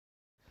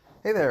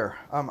Hey there.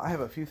 I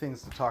have a few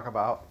things to talk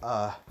about.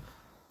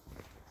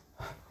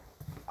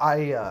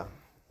 I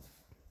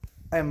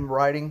am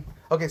writing.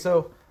 Okay,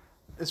 so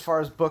as far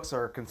as books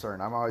are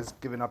concerned, I'm always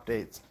giving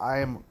updates. I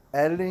am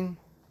editing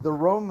the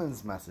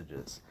Romans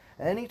messages.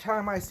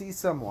 Anytime I see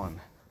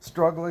someone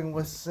struggling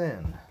with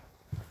sin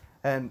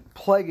and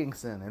plaguing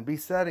sin and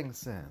besetting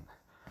sin,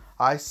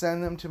 I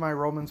send them to my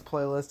Romans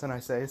playlist and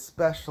I say,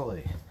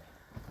 especially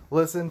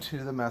listen to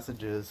the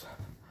messages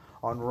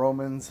on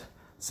Romans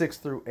 6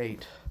 through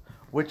 8,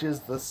 which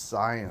is the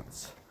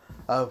science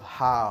of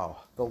how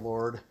the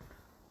Lord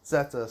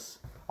sets us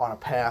on a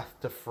path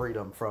to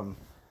freedom from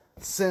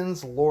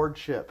sin's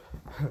lordship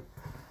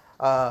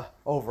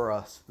over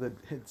us,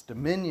 its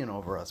dominion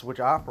over us, which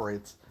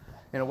operates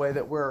in a way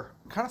that we're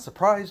kind of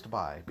surprised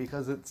by,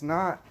 because it's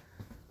not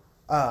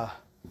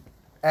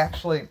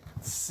actually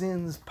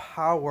sin's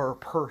power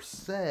per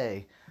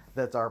se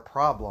that's our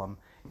problem.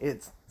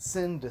 It's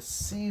sin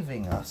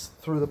deceiving us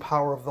through the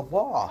power of the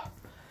law.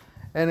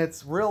 And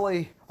it's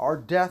really our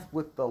death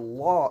with the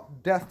law,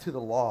 death to the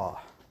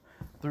law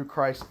through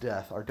Christ's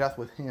death, our death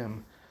with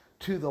him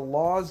to the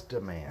law's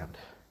demand,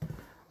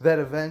 that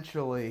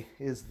eventually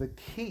is the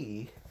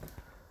key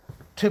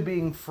to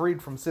being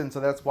freed from sin.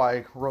 So that's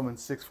why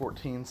Romans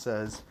 6:14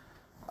 says,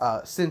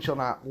 sin shall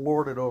not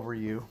lord it over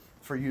you,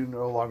 for you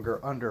no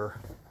longer under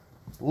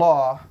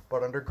law,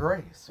 but under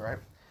grace, right?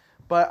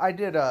 But I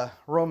did a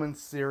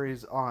Romans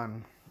series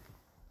on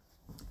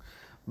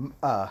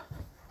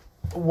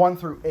 1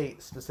 through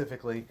 8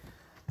 specifically.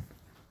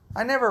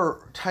 I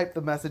never typed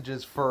the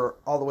messages for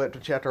all the way up to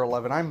chapter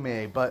 11. I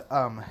may, but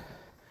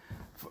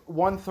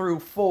 1 through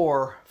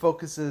 4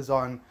 focuses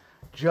on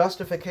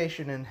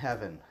justification in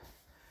heaven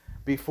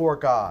before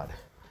God.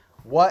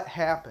 What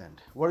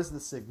happened? What is the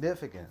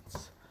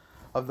significance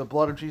of the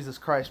blood of Jesus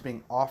Christ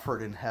being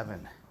offered in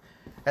heaven?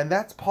 And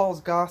that's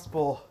Paul's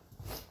gospel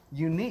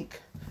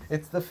unique.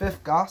 It's the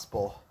fifth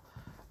gospel,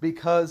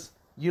 because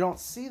you don't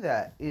see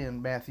that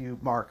in Matthew,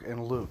 Mark,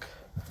 and Luke,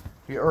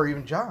 or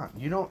even John.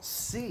 You don't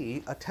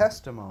see a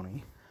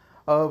testimony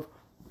of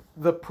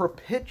the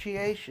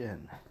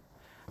propitiation,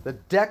 the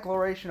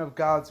declaration of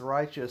God's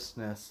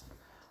righteousness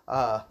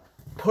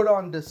put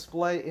on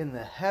display in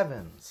the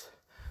heavens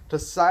to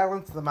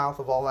silence the mouth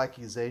of all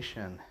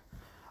accusation,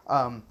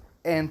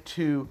 and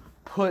to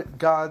put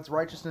God's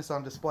righteousness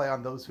on display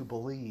on those who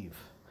believe,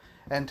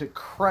 and to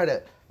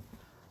credit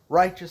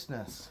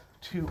righteousness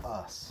to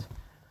us,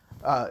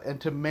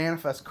 and to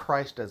manifest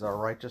Christ as our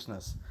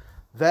righteousness.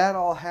 That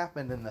all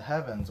happened in the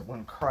heavens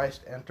when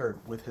Christ entered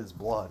with his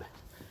blood.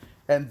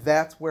 And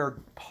that's where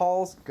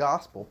Paul's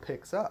gospel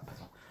picks up.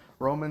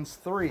 Romans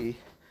 3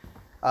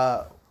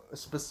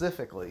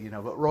 specifically,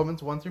 but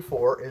Romans 1 through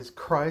 4 is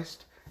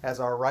Christ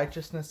as our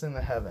righteousness in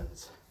the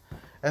heavens.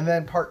 And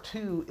then part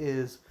 2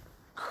 is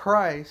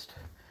Christ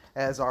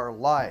as our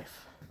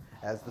life,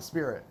 as the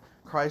Spirit.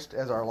 Christ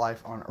as our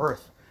life on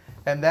earth.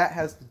 And that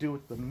has to do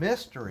with the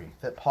mystery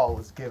that Paul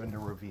was given to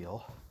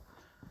reveal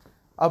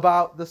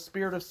about the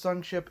spirit of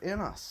sonship in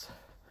us,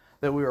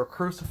 that we were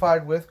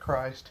crucified with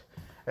Christ,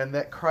 and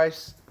that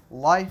Christ's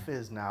life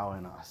is now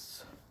in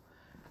us,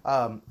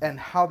 and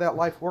how that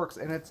life works.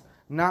 And it's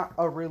not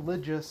a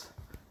religious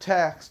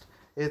text,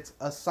 it's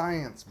a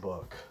science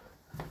book.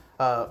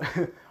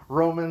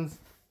 Romans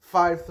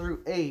 5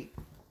 through 8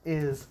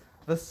 is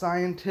the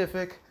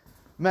scientific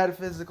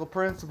metaphysical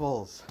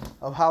principles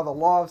of how the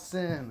law of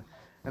sin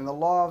and the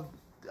law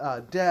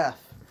of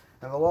death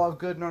and the law of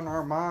good in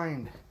our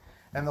mind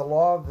and the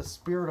law of the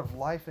spirit of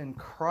life in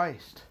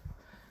Christ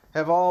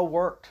have all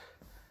worked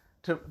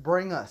to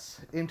bring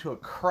us into a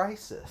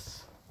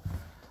crisis,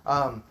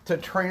 to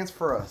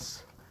transfer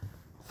us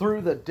through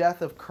the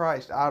death of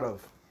Christ out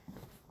of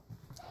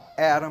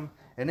Adam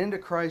and into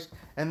Christ,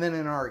 and then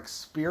in our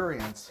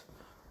experience,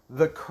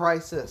 the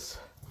crisis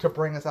to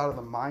bring us out of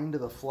the mind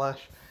of the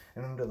flesh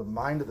and into the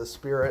mind of the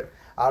spirit,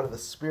 out of the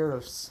spirit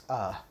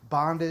of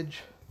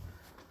bondage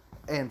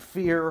and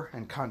fear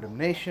and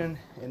condemnation,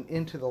 and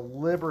into the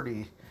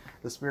liberty,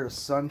 the spirit of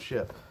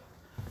sonship.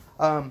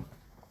 And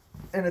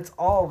it's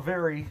all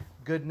very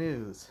good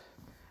news.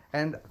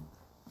 And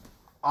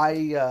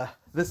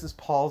this is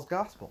Paul's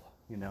gospel,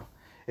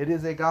 It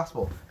is a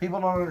gospel.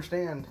 People don't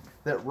understand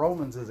that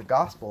Romans is a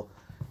gospel,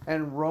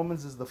 and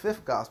Romans is the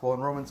fifth gospel,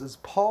 and Romans is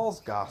Paul's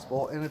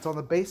gospel, and it's on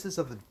the basis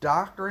of the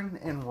doctrine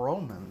in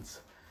Romans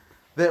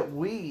that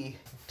we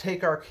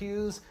take our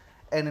cues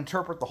and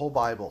interpret the whole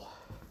Bible.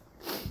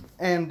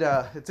 And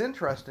it's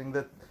interesting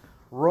that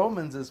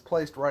Romans is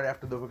placed right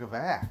after the book of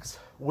Acts,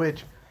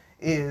 which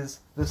is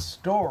the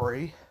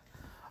story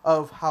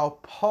of how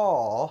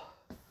Paul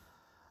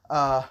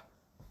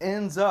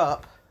ends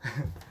up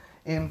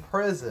in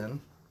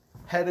prison,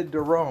 headed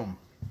to Rome,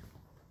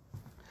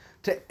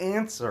 to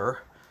answer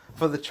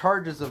for the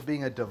charges of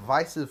being a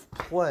divisive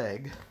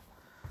plague,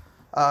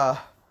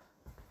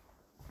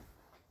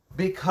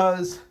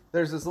 because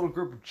there's this little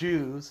group of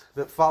Jews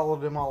that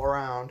followed him all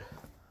around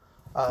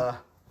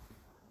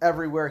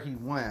everywhere he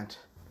went,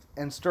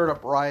 and stirred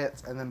up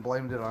riots and then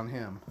blamed it on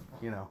him,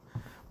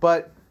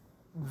 But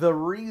the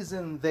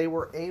reason they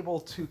were able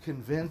to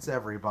convince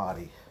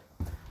everybody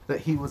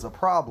that he was a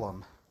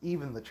problem,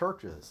 even the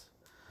churches.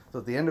 So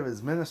at the end of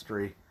his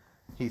ministry,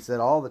 he said,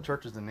 all the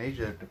churches in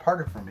Asia have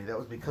departed from me. That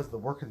was because of the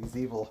work of these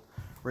evil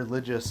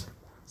religious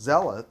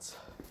zealots,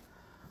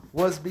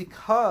 was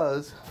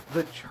because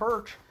the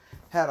church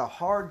had a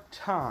hard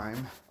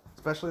time,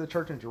 especially the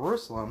church in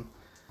Jerusalem,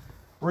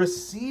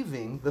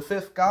 receiving the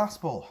fifth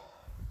gospel.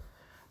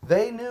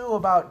 They knew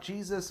about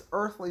Jesus'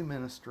 earthly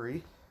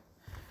ministry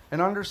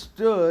and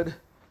understood,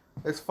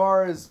 as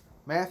far as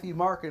Matthew,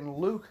 Mark, and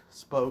Luke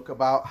spoke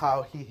about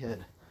how he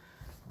had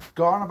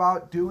gone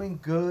about doing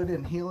good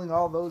and healing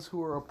all those who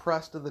were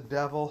oppressed of the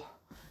devil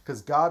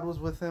because God was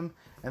with him.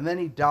 And then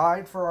he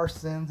died for our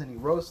sins and he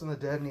rose from the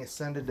dead and he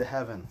ascended to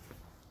heaven.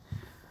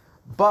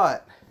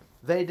 But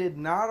they did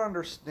not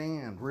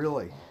understand,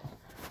 really,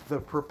 the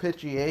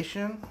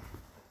propitiation,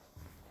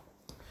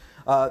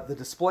 the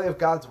display of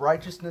God's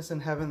righteousness in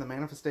heaven, the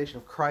manifestation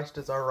of Christ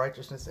as our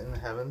righteousness in the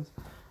heavens,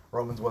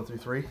 Romans 1 through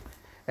 3.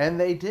 And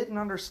they didn't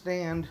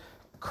understand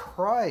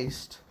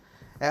Christ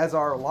as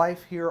our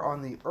life here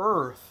on the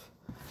earth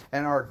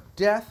and our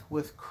death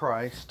with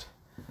Christ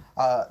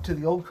to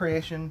the old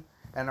creation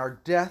and our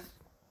death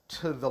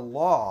to the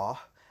law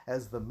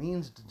as the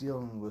means to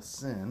dealing with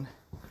sin,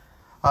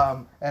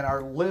 and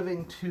our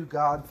living to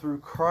God through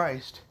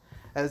Christ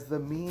as the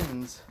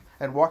means,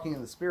 and walking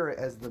in the Spirit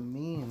as the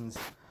means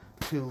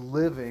to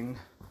living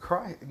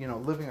Christ,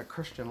 living a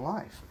Christian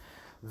life.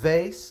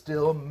 They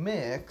still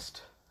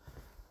mixed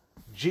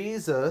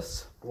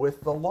Jesus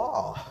with the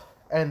law,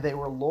 and they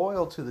were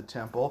loyal to the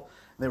temple,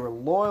 they were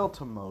loyal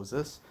to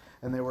Moses,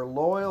 and they were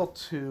loyal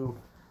to,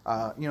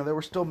 they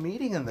were still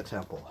meeting in the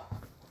temple.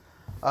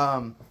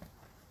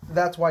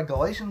 That's why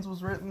Galatians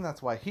was written,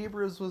 that's why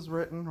Hebrews was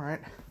written,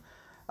 right?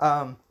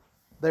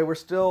 They were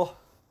still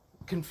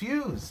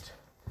confused.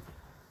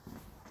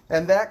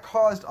 And that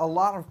caused a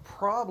lot of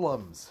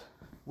problems,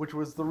 which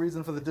was the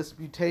reason for the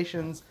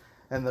disputations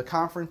and the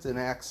conference in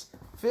Acts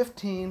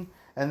 15.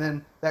 And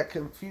then that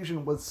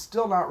confusion was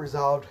still not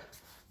resolved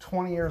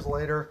 20 years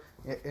later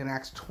in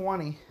Acts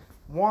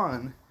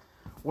 21,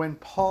 when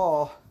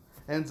Paul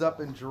ends up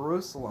in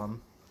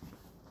Jerusalem,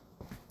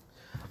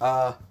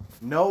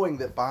 knowing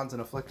that bonds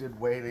and afflicted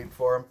waiting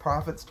for him.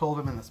 Prophets told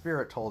him and the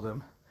Spirit told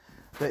him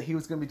that he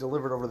was going to be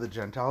delivered over to the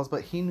Gentiles,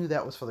 but he knew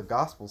that was for the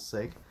gospel's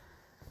sake.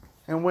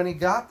 And when he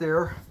got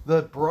there,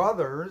 the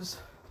brothers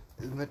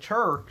in the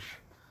church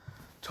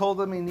told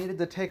him he needed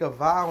to take a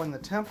vow in the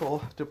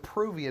temple to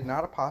prove he had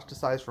not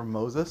apostatized from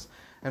Moses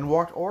and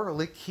walked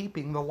orderly,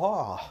 keeping the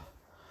law.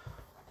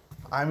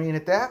 I mean,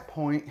 at that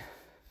point,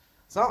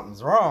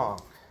 something's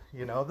wrong.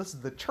 This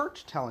is the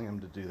church telling him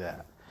to do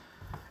that.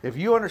 If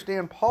you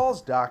understand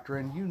Paul's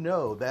doctrine, you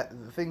know that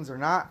things are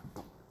not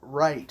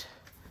right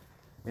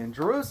in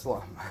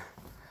Jerusalem.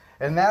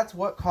 And that's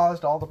what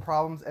caused all the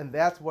problems, and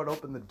that's what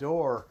opened the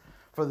door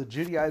for the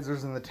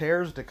Judaizers and the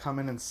tares to come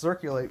in and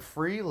circulate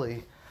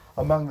freely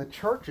among the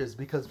churches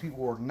because people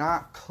were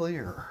not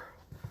clear.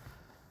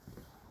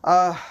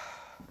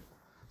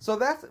 So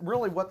that's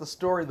really what the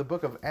story of the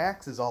book of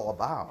Acts is all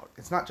about.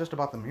 It's not just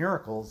about the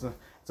miracles,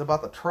 it's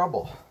about the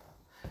trouble.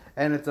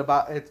 And it's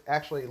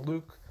actually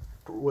Luke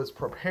was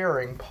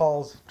preparing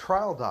Paul's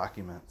trial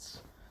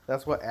documents.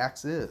 That's what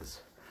Acts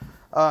is.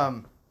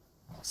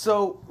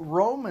 So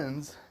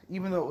Romans,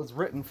 even though it was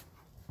written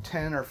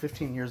 10 or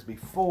 15 years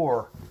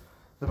before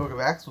the book of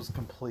Acts was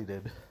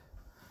completed,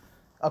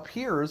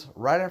 appears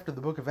right after the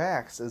book of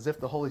Acts as if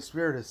the Holy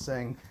Spirit is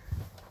saying,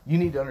 you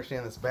need to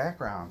understand this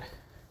background.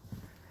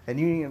 And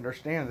you need to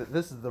understand that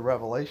this is the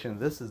revelation,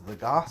 this is the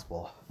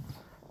gospel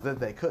that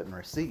they couldn't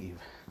receive.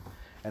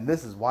 And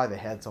this is why they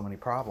had so many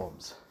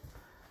problems.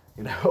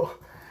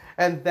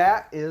 And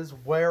that is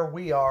where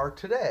we are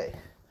today.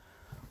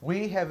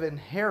 We have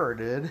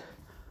inherited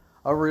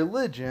a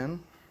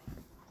religion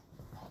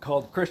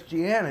called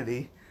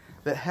Christianity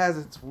that has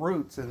its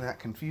roots in that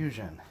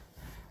confusion.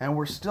 And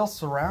we're still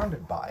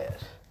surrounded by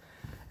it.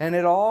 And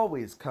it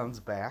always comes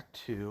back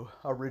to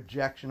a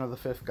rejection of the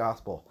fifth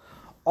gospel.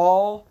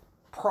 All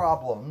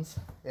problems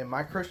in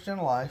my Christian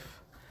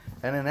life,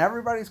 and in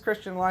everybody's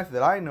Christian life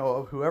that I know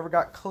of, who ever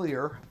got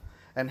clear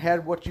and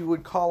had what you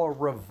would call a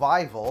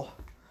revival,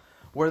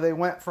 where they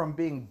went from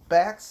being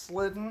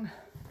backslidden,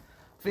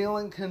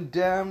 feeling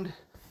condemned,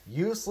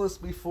 useless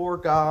before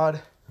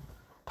God,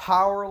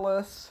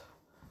 powerless,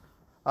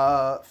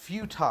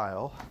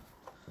 futile,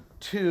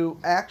 to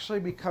actually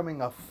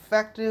becoming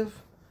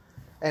effective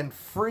and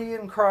free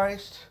in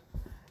Christ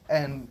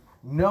and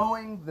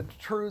knowing the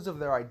truths of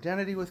their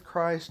identity with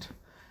Christ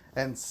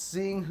and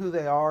seeing who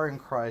they are in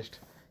Christ,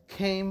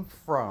 came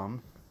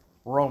from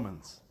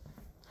Romans,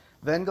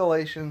 then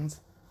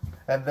Galatians,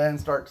 and then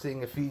start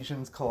seeing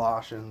Ephesians,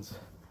 Colossians.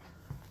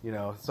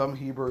 Some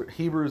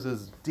Hebrews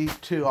is deep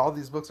too. All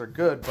these books are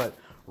good, but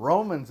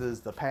Romans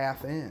is the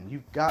path in.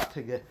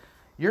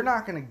 You're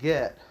not going to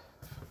get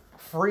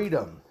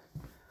freedom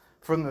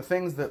from the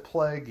things that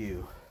plague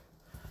you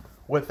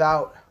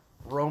without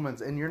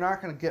Romans, and you're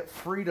not going to get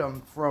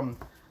freedom from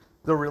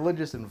the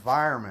religious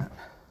environment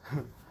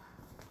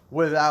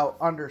without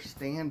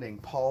understanding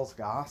Paul's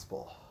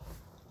gospel.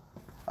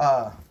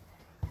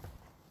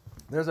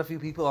 There's a few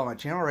people on my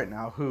channel right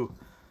now who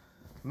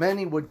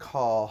many would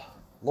call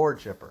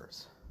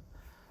lordshippers,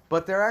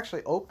 but they're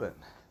actually open.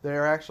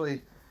 They're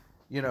actually,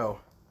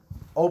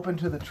 open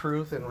to the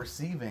truth and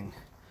receiving.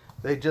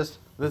 This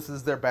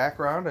is their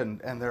background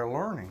and they're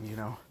learning,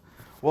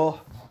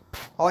 Well,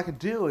 all I could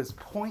do is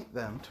point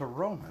them to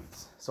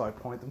Romans. So I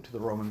point them to the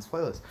Romans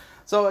playlist.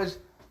 So as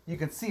you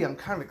can see, I'm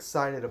kind of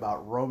excited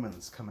about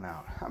Romans coming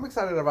out. I'm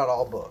excited about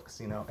all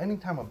books,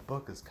 Anytime a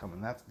book is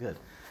coming, that's good.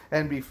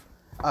 And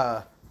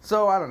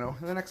so I don't know,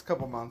 in the next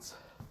couple months,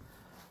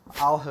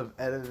 I'll have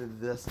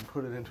edited this and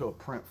put it into a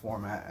print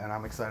format, and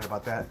I'm excited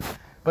about that.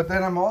 But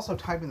then I'm also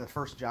typing the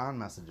 1 John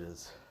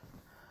messages.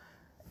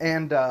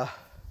 And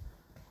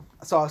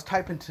so I was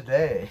typing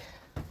today,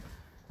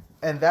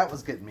 and that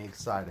was getting me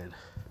excited.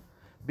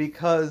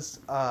 Because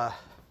 1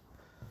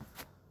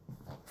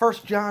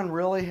 John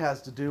really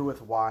has to do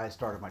with why I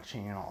started my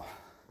channel.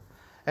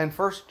 And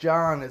 1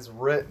 John is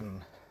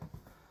written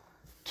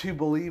to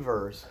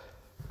believers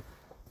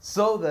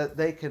so that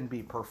they can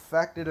be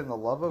perfected in the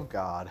love of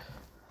God,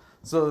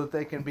 so that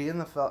they can be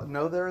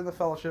know they're in the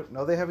fellowship,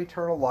 know they have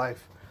eternal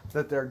life,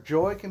 that their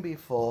joy can be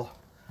full,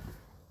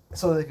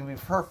 so they can be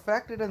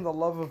perfected in the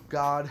love of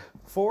God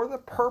for the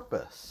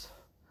purpose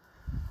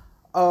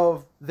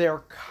of their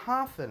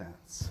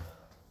confidence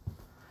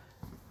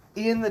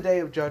in the day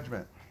of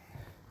judgment.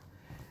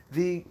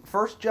 The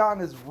 1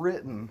 John is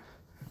written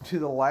to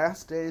the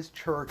last days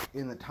church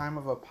in the time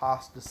of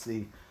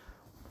apostasy,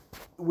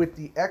 with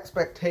the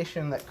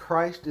expectation that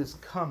Christ is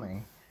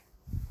coming.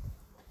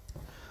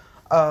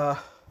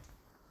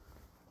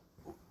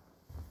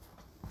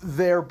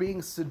 They're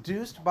being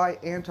seduced by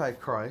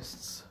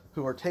antichrists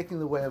who are taking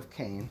the way of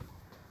Cain,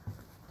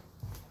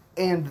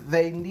 and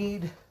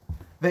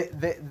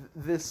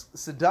this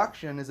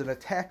seduction is an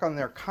attack on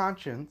their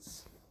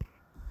conscience,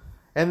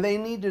 and they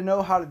need to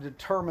know how to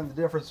determine the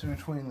difference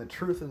between the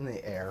truth and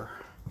the error.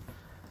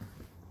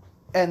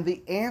 And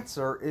the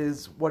answer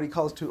is what he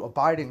calls to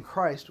abide in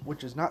Christ,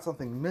 which is not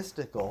something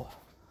mystical,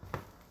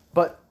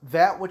 but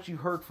that which you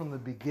heard from the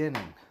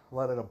beginning,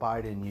 let it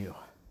abide in you.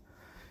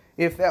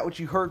 If that which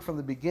you heard from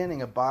the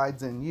beginning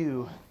abides in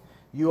you,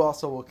 you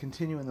also will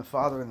continue in the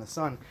Father and the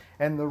Son.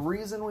 And the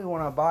reason we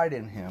want to abide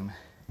in him,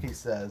 he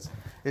says,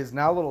 is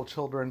now, little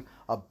children,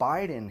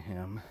 abide in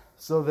him,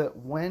 so that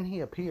when he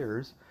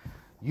appears,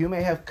 you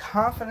may have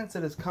confidence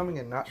at his coming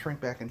and not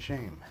shrink back in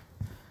shame.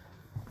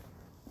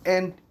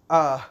 And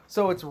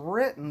so it's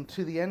written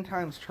to the end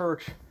times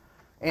church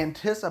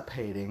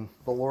anticipating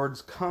the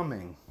Lord's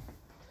coming.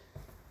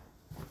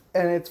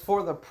 And it's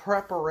for the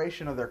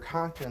preparation of their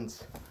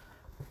conscience,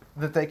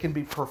 that they can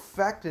be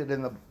perfected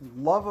in the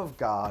love of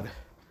God,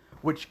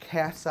 which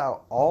casts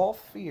out all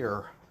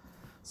fear,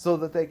 so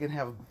that they can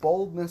have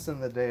boldness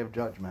in the day of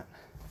judgment.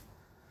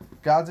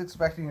 God's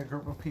expecting a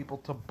group of people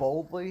to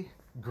boldly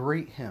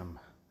greet him.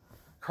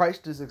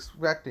 Christ is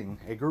expecting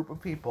a group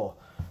of people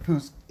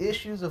whose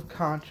issues of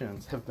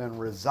conscience have been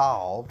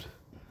resolved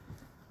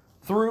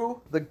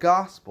through the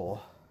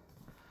gospel,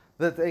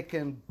 that they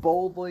can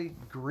boldly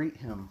greet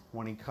him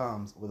when he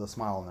comes with a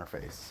smile on their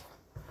face.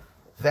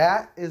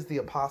 That is the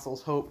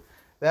apostles' hope.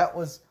 That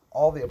was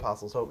all the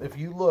apostles' hope. If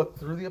you look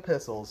through the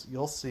epistles,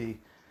 you'll see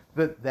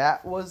that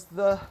that was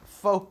the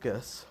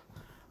focus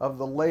of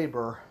the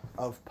labor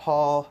of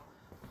Paul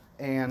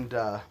and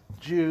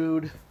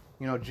Jude.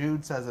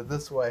 Jude says it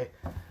this way: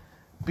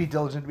 be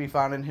diligent to be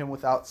found in him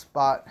without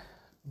spot,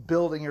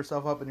 building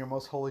yourself up in your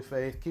most holy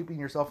faith, keeping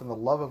yourself in the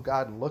love of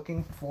God, and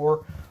looking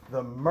for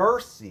the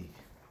mercy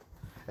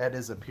at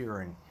his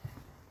appearing.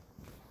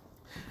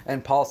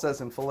 And Paul says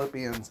in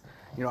Philippians,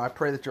 I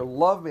pray that your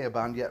love may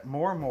abound yet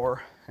more and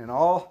more in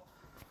all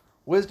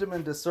wisdom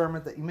and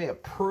discernment, that you may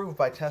approve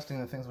by testing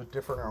the things which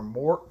differ and are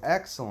more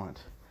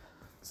excellent,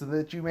 so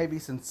that you may be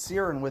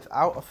sincere and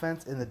without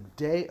offense in the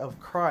day of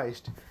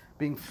Christ,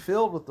 being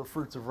filled with the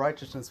fruits of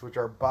righteousness which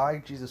are by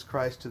Jesus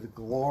Christ, to the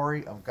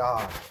glory of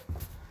God.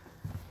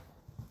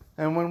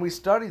 And when we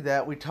studied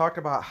that, we talked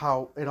about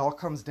how it all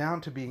comes down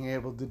to being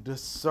able to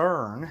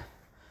discern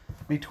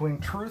between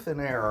truth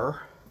and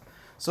error,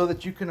 so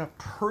that you can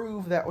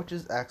approve that which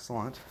is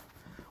excellent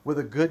with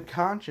a good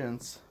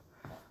conscience,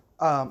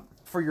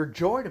 for your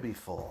joy to be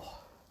full.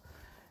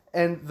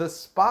 And the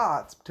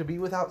spots, to be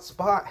without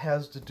spot,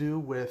 has to do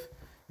with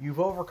you've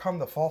overcome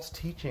the false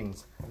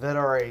teachings that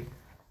are a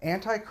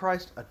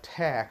antichrist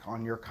attack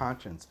on your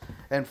conscience.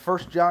 And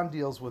 1 John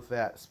deals with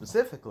that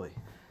specifically,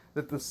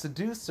 that the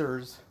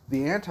seducers,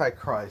 the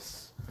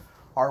antichrists,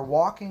 are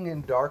walking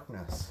in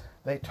darkness.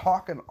 They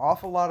talk an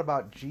awful lot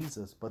about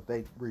Jesus, but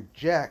they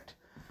reject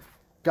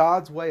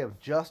God's way of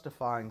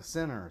justifying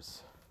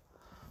sinners,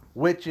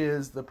 which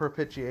is the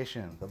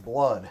propitiation, the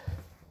blood,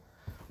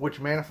 which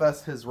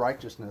manifests his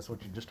righteousness,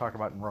 which you just talked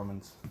about in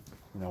Romans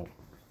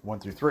 1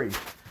 through 3.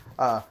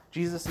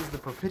 Jesus is the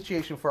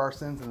propitiation for our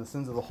sins and the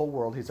sins of the whole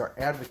world. He's our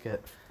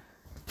advocate.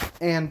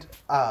 And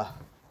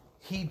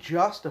he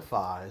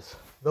justifies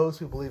those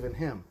who believe in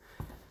him.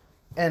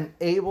 And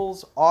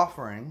Abel's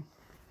offering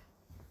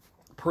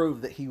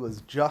proved that he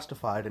was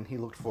justified and he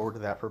looked forward to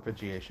that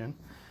propitiation.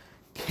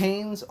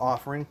 Cain's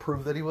offering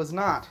proved that he was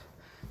not,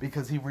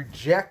 because he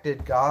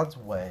rejected God's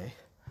way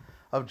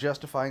of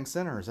justifying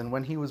sinners. And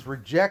when he was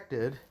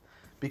rejected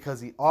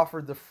because he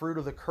offered the fruit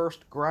of the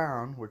cursed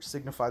ground, which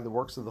signified the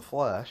works of the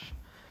flesh,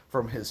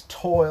 from his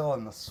toil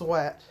and the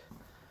sweat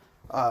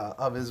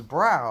of his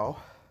brow,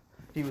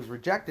 he was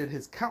rejected,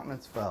 his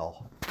countenance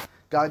fell.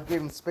 God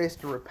gave him space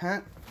to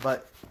repent,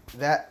 but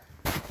that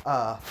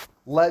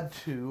led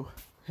to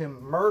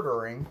him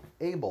murdering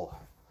Abel.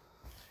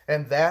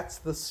 And that's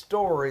the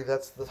story,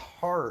 that's the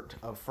heart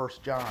of 1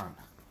 John.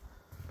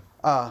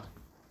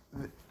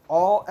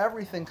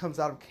 Everything comes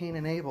out of Cain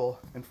and Abel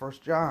in 1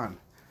 John.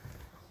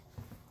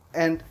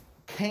 And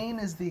Cain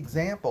is the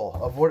example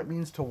of what it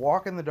means to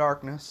walk in the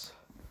darkness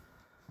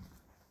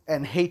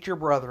and hate your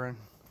brethren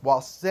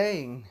while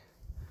saying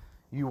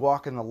you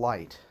walk in the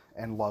light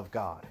and love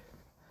God.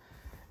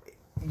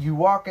 You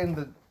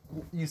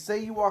say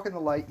you walk in the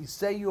light, you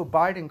say you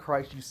abide in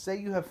Christ, you say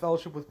you have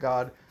fellowship with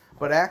God,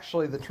 but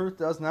actually the truth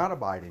does not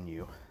abide in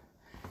you.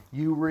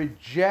 You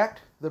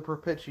reject the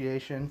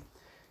propitiation,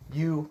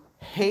 you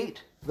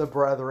hate the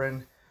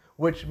brethren,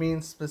 which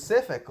means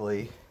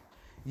specifically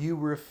you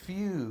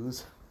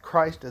refuse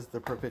Christ as the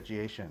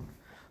propitiation.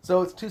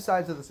 So it's two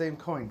sides of the same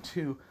coin.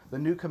 Two, the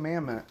new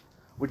commandment,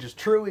 which is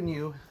true in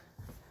you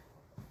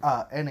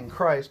and in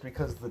Christ,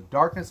 because the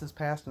darkness is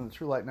past and the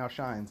true light now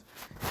shines,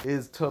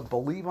 is to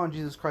believe on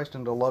Jesus Christ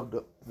and to love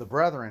the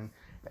brethren,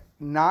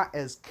 not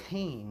as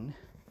Cain,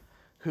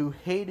 who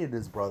hated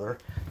his brother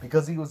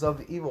because he was of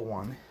the evil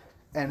one,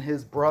 and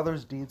his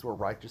brother's deeds were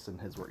righteous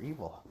and his were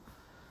evil.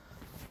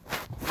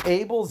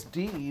 Abel's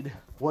deed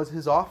was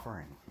his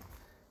offering,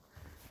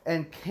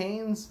 and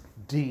Cain's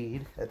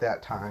deed at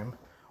that time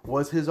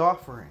was his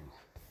offering.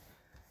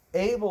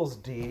 Abel's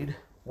deed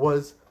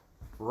was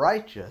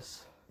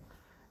righteous,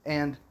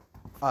 and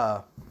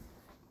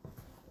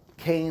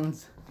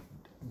Cain's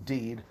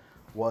deed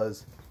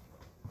was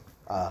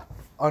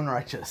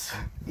unrighteous,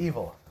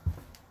 evil,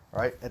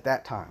 right, at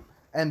that time.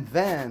 And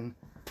then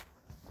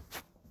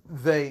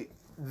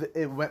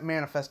it went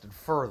manifested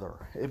further.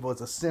 It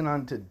was a sin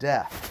unto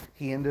death.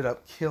 He ended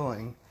up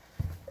killing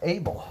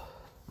Abel.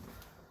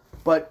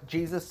 But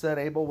Jesus said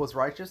Abel was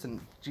righteous,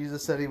 and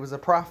Jesus said he was a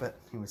prophet.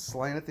 He was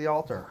slain at the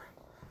altar.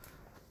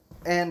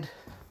 And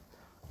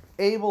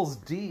Abel's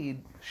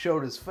deed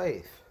showed his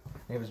faith.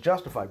 He was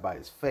justified by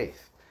his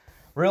faith.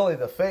 Really,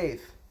 the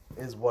faith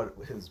is what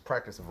his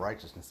practice of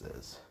righteousness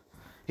is.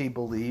 He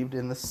believed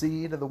in the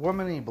seed of the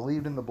woman, and he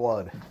believed in the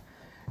blood.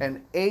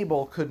 And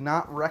Abel could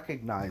not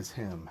recognize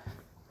him.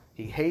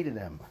 He hated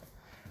him.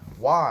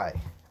 Why?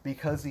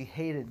 Because he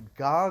hated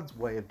God's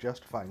way of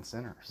justifying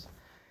sinners.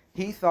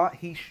 He thought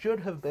he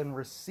should have been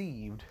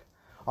received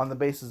on the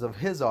basis of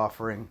his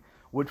offering,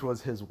 which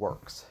was his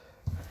works.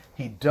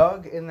 He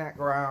dug in that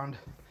ground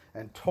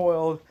and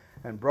toiled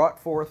and brought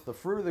forth the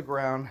fruit of the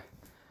ground.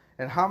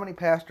 And how many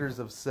pastors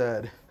have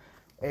said,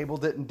 Abel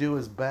didn't do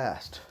his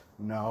best?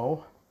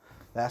 No,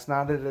 that's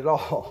not it at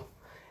all.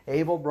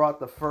 Cain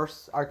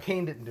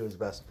didn't do his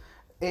best.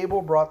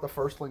 Abel brought the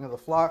firstling of the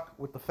flock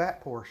with the fat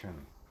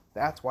portion.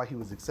 That's why he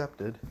was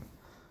accepted.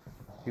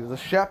 He was a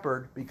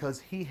shepherd because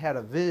he had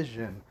a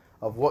vision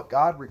of what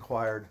God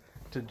required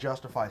to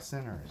justify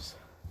sinners.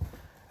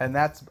 And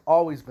that's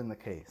always been the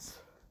case.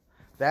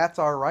 That's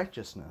our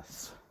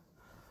righteousness.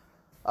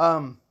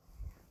 But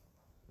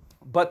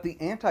the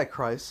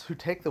antichrists who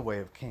take the way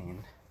of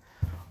Cain,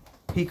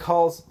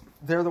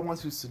 they're the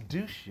ones who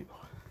seduce you.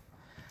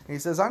 And he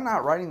says, I'm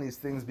not writing these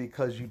things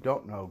because you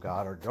don't know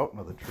God or don't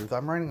know the truth.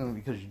 I'm writing them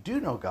because you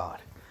do know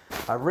God.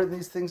 I've written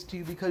these things to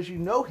you because you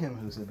know him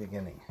who's the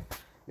beginning.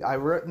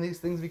 I've written these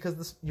things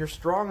because you're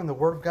strong and the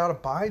word of God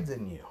abides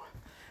in you.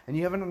 And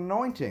you have an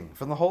anointing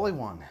from the Holy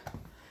One.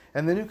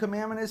 And the new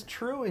commandment is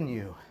true in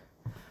you.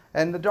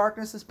 And the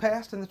darkness is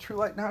past and the true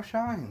light now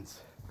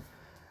shines.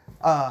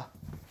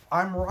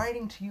 I'm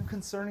writing to you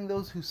concerning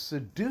those who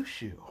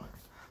seduce you.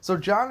 So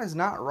John is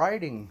not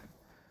writing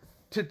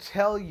to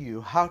tell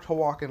you how to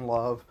walk in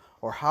love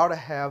or how to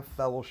have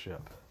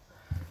fellowship.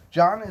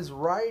 John is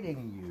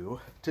writing you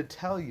to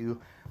tell you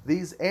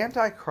these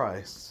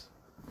antichrists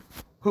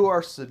who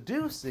are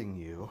seducing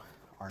you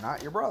are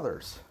not your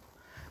brothers.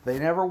 They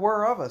never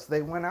were of us.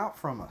 They went out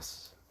from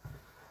us.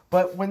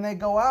 But when they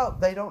go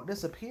out, they don't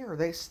disappear.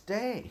 They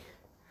stay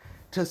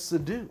to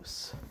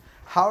seduce.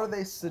 How do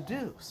they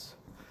seduce?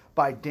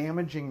 By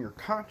damaging your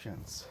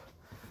conscience.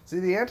 See,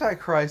 the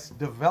antichrists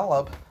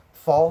develop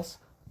false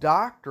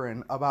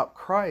doctrine about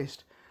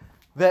Christ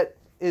that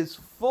is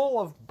full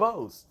of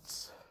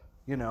boasts.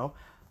 You know,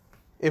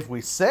 if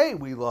we say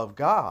we love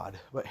God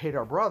but hate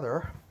our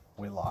brother,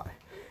 we lie.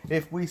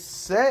 If we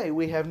say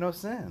we have no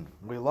sin,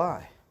 we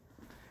lie.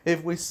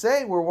 If we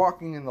say we're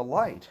walking in the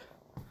light,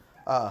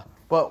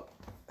 but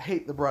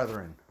hate the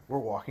brethren, we're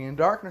walking in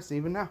darkness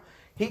even now.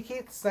 He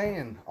keeps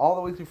saying all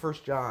the way through 1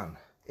 John,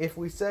 if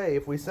we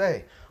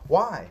say.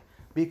 Why?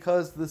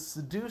 Because the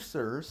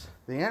seducers,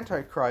 the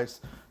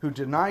antichrists, who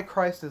deny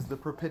Christ as the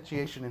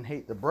propitiation and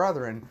hate the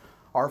brethren,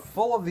 are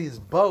full of these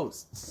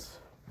boasts.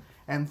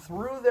 And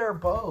through their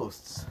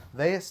boasts,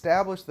 they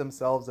establish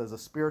themselves as a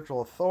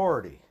spiritual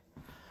authority,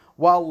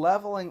 while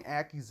leveling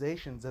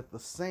accusations at the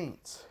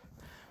saints,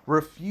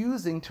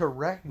 refusing to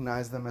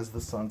recognize them as the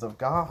sons of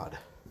God.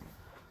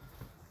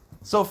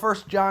 So 1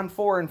 John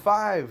 4 and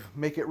 5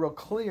 make it real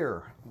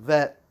clear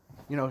that,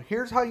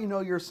 here's how you know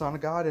you're a son of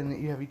God and that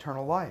you have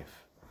eternal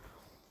life.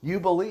 You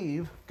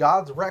believe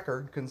God's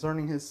record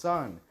concerning his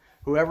son.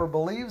 Whoever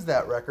believes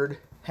that record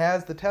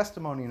has the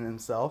testimony in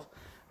himself,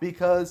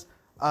 because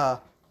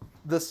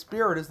the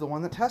Spirit is the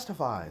one that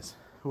testifies.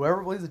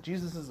 Whoever believes that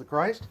Jesus is the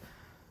Christ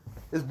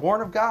is born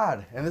of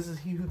God. And this is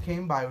he who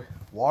came by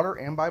water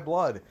and by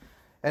blood.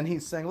 And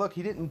he's saying, look,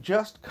 he didn't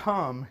just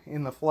come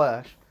in the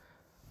flesh.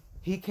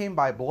 He came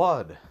by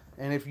blood.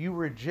 And if you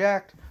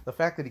reject the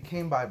fact that he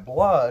came by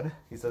blood,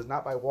 he says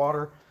not by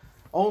water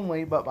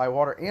only, but by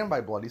water and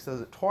by blood. He says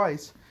it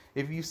twice.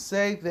 If you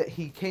say that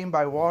he came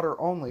by water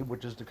only,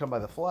 which is to come by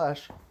the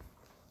flesh,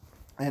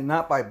 and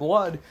not by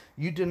blood,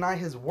 you deny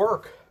his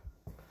work.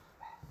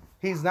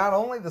 He's not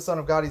only the Son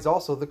of God, he's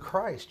also the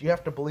Christ. You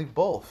have to believe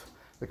both.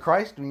 The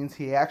Christ means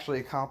he actually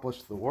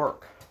accomplished the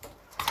work.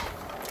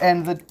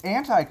 And the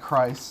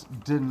Antichrists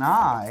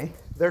deny,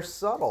 they're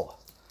subtle.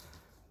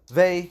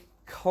 They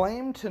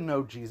claim to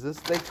know Jesus.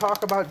 They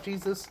talk about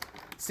Jesus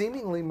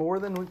seemingly more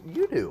than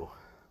you do.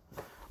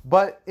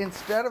 But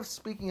instead of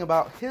speaking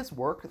about his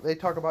work, they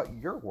talk about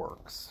your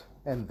works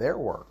and their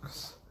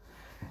works.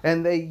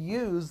 And they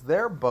use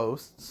their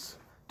boasts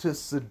to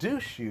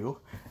seduce you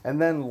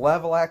and then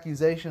level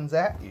accusations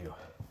at you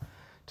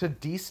to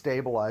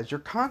destabilize your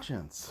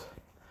conscience.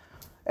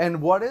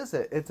 And what is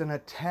it? It's an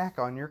attack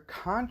on your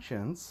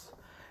conscience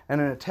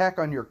and an attack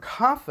on your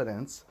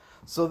confidence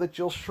so that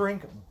you'll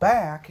shrink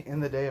back in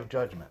the day of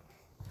judgment.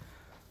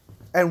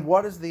 And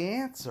what is the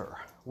answer?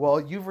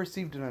 Well, you've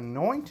received an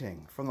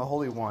anointing from the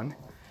Holy One,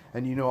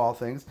 and you know all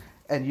things,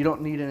 and you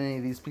don't need any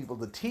of these people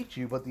to teach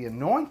you, but the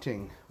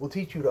anointing will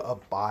teach you to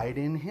abide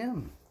in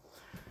him.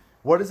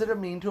 What does it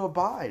mean to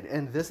abide?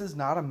 And this is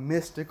not a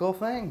mystical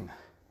thing.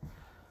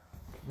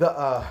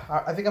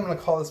 I think I'm going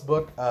to call this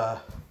book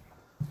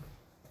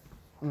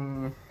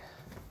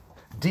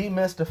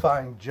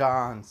Demystifying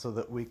John so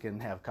that we can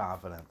have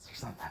confidence or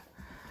something.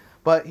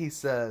 But he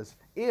says,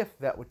 if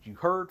that which you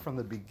heard from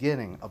the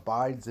beginning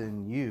abides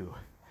in you,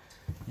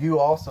 you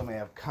also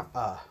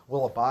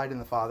will abide in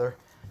the Father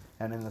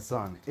and in the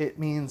Son. It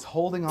means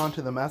holding on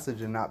to the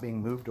message and not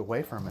being moved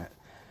away from it.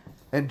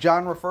 And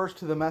John refers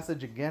to the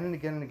message again and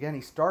again and again.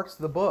 He starts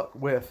the book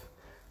with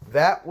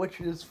that which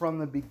is from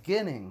the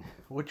beginning,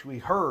 which we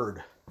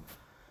heard,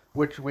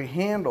 which we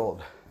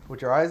handled,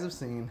 which our eyes have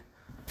seen,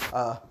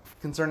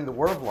 concerning the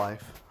word of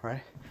life,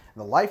 right?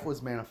 And the life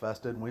was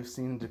manifested, and we've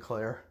seen and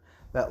declare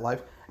that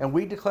life. And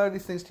we declare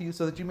these things to you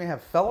so that you may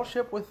have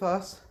fellowship with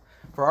us.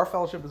 For our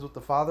fellowship is with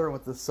the Father and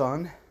with the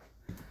Son.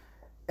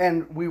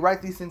 And we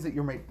write these things that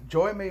your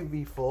joy may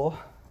be full.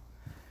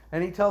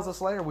 And he tells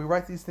us later, we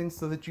write these things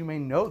so that you may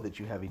know that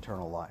you have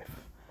eternal life.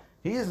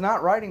 He is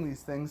not writing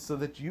these things so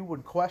that you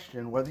would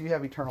question whether you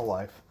have eternal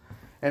life.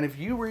 And if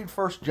you read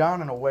 1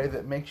 John in a way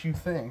that makes you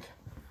think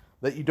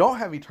that you don't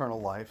have eternal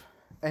life,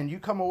 and you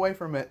come away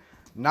from it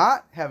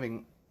not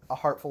having a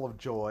heart full of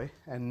joy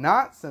and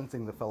not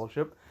sensing the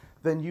fellowship,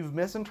 then you've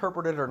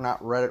misinterpreted or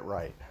not read it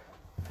right.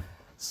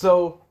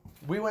 So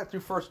we went through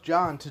 1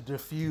 John to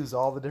diffuse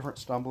all the different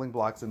stumbling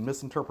blocks and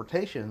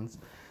misinterpretations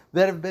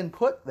that have been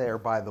put there,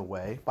 by the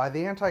way, by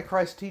the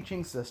Antichrist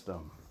teaching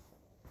system.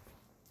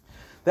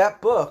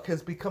 That book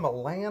has become a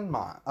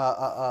landmine,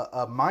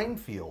 a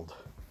minefield,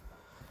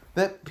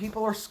 that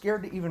people are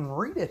scared to even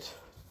read it.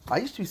 I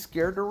used to be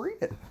scared to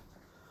read it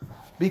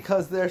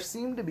because there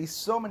seem to be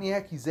so many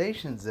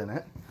accusations in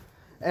it,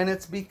 and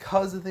it's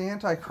because of the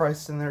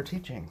Antichrist and their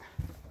teaching.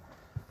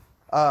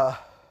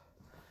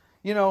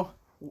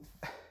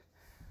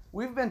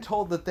 We've been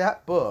told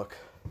that book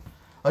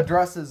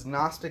addresses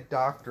Gnostic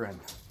doctrine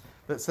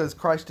that says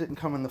Christ didn't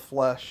come in the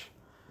flesh,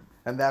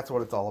 and that's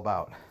what it's all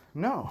about.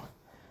 No.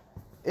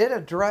 It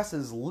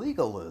addresses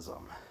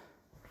legalism.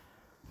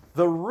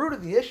 The root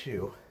of the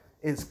issue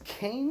is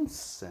Cain's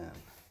sin.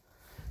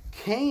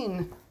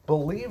 Cain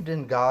believed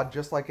in God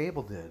just like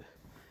Abel did.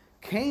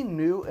 Cain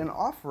knew an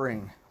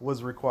offering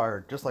was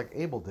required just like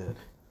Abel did.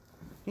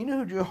 He knew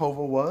who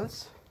Jehovah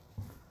was.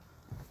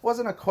 It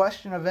wasn't a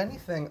question of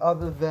anything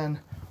other than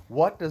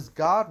what does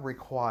God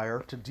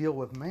require to deal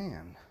with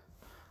man?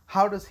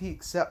 How does he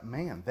accept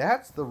man?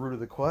 That's the root of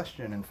the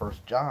question in 1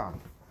 John.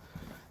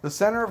 The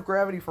center of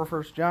gravity for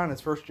 1 John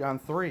is 1 John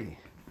 3.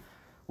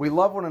 We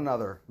love one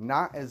another,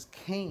 not as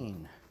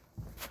Cain,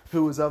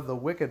 who was of the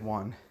wicked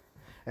one,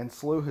 and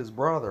slew his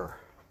brother.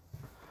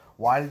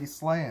 Why did he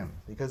slay him?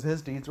 Because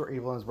his deeds were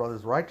evil and his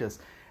brother's righteous.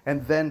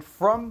 And then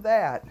from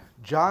that,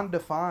 John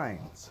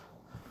defines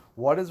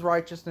what is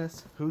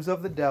righteousness, who's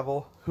of the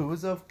devil, who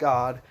is of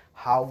God,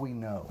 how we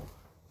know.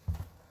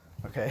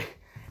 Okay?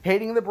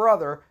 Hating the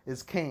brother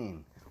is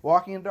Cain.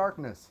 Walking in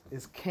darkness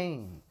is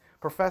Cain.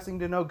 Professing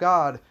to know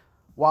God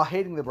while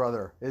hating the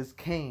brother is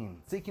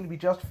Cain. Seeking to be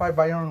justified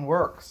by your own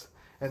works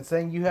and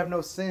saying you have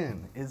no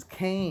sin is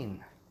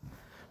Cain.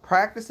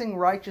 Practicing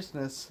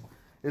righteousness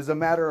is a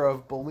matter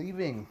of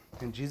believing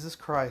in Jesus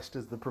Christ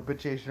as the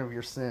propitiation of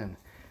your sin.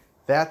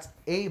 That's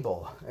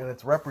Abel, and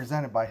it's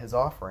represented by his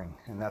offering,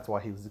 and that's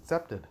why he was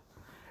accepted.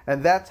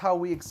 And that's how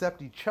we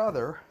accept each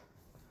other,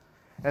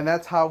 and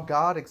that's how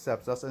God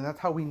accepts us, and that's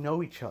how we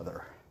know each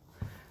other.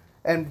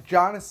 And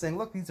John is saying,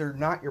 look, these are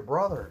not your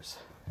brothers,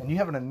 and you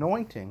have an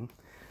anointing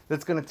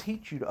that's going to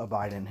teach you to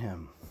abide in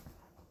him.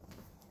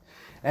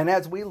 And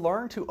as we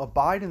learn to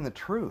abide in the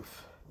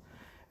truth,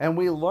 and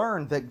we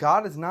learn that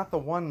God is not the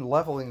one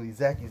leveling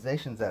these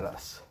accusations at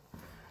us,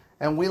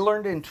 and we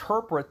learn to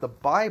interpret the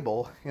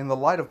Bible in the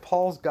light of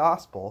Paul's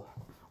gospel,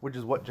 which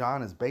is what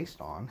John is based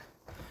on,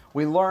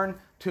 we learn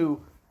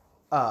to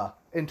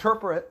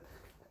interpret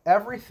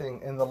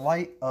everything in the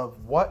light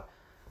of what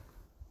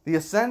the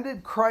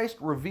ascended Christ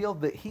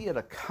revealed that he had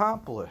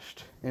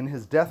accomplished in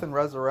his death and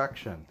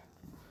resurrection.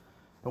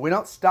 And we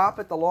don't stop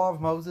at the law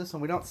of Moses,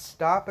 and we don't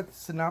stop at the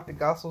synoptic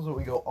gospels, but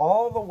we go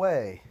all the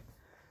way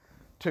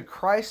to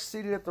Christ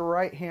seated at the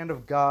right hand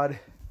of God,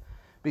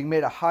 being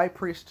made a high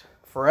priest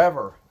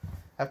forever,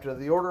 after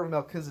the order of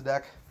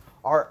Melchizedek,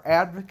 our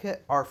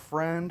advocate, our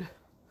friend,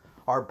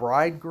 our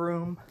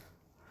bridegroom,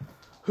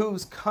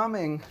 who's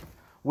coming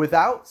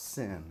without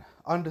sin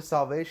unto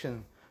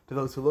salvation to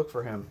those who look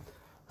for him,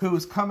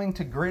 who's coming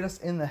to greet us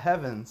in the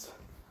heavens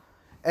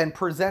and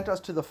present us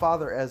to the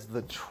Father as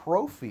the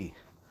trophy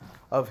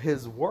of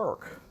his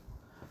work,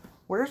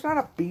 where there's not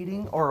a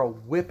beating or a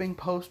whipping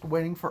post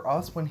waiting for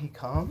us when he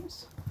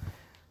comes.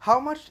 How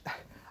much,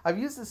 I've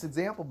used this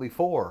example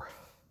before,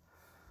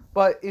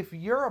 but if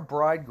you're a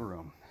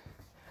bridegroom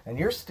and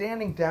you're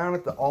standing down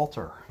at the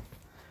altar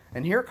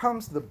and here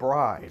comes the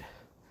bride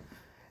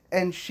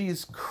and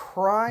she's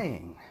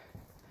crying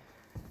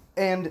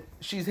and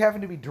she's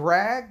having to be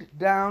dragged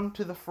down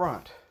to the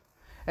front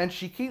and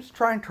she keeps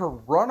trying to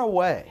run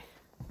away,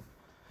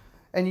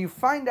 and you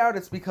find out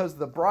it's because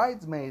the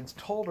bridesmaids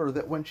told her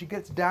that when she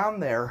gets down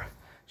there,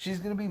 she's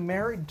going to be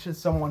married to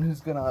someone who's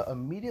going to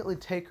immediately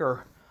take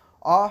her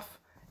off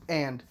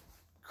and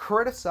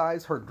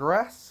criticize her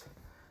dress,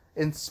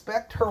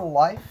 inspect her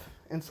life,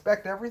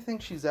 inspect everything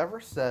she's ever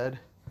said,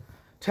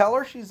 tell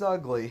her she's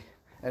ugly,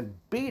 and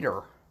beat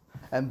her,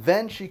 and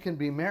then she can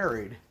be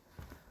married.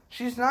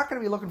 She's not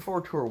going to be looking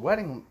forward to her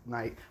wedding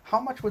night. How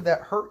much would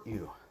that hurt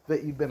you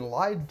that you've been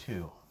lied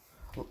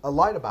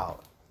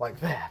about like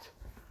that?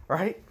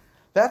 Right?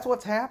 That's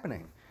what's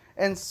happening.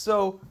 And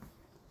so,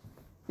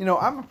 you know,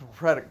 I'm a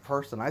prophetic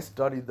person. I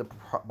studied the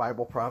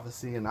Bible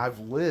prophecy, and I've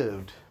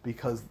lived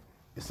because,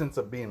 since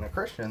being a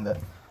Christian, that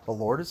the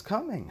Lord is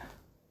coming.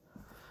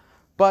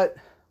 But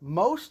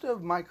most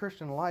of my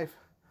Christian life,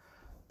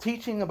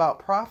 teaching about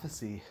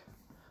prophecy,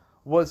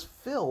 was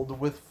filled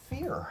with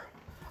fear.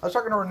 I was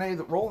talking to Renee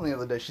Rowland the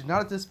other day. She's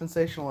not a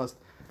dispensationalist.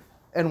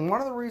 And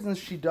one of the reasons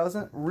she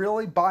doesn't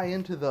really buy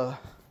into the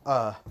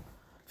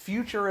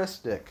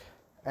futuristic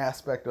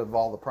aspect of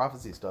all the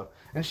prophecy stuff,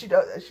 and she's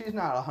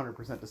not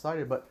 100%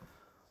 decided, but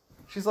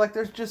she's like,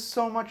 there's just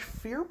so much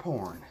fear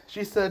porn.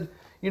 She said,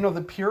 you know,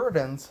 the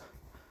Puritans,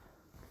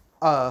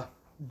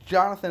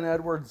 Jonathan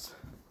Edwards,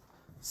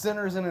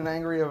 sinners in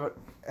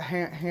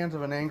hands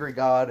of an angry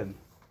God, and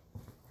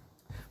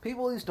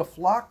people used to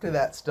flock to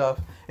that stuff.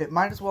 It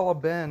might as well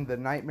have been the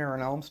Nightmare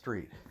on Elm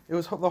Street. It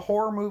was the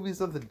horror movies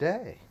of the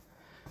day.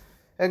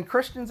 And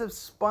Christians have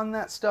spun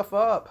that stuff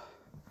up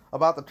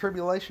about the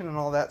tribulation and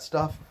all that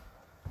stuff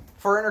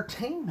for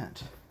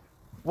entertainment.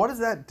 What has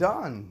that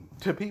done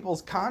to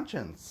people's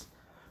conscience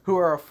who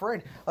are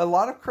afraid? A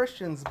lot of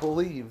Christians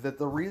believe that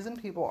the reason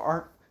people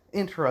aren't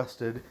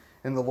interested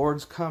in the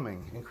Lord's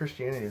coming in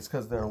Christianity is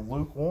because they're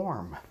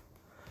lukewarm.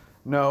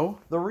 No,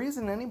 the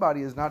reason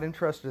anybody is not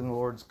interested in the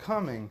Lord's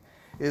coming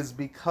is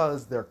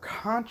because their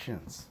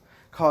conscience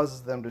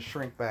causes them to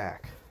shrink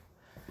back.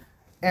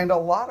 And a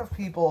lot of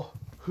people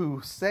who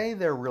say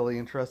they're really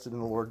interested in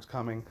the Lord's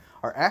coming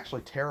are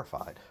actually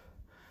terrified.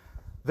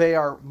 They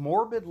are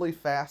morbidly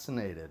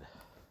fascinated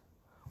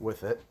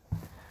with it.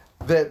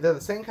 They're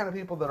the same kind of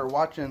people that are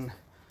watching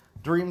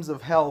Dreams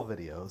of Hell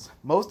videos.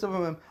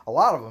 A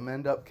lot of them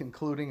end up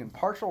concluding in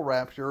partial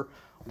rapture,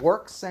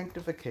 work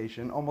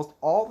sanctification. Almost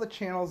all the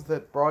channels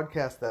that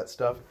broadcast that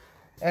stuff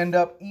end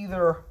up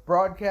either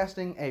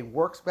broadcasting a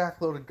works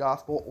backloaded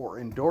gospel or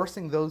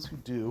endorsing those who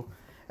do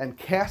and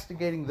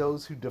castigating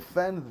those who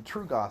defend the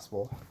true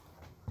gospel.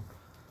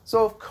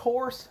 So of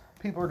course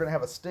people are going to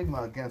have a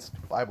stigma against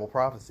Bible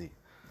prophecy.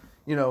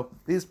 You know,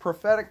 these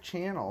prophetic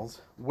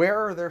channels, where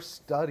are their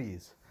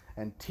studies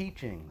and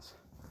teachings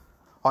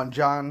on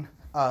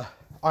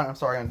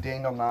on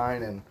Daniel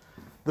 9 and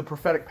the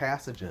prophetic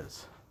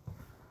passages?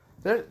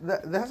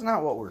 That's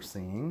not what we're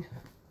seeing.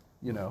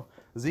 You know,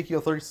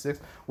 Ezekiel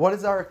 36.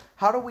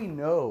 How do we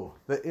know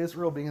that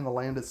Israel being in the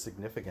land is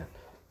significant?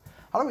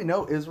 How do we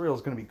know Israel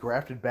is going to be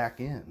grafted back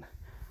in?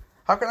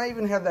 How can I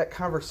even have that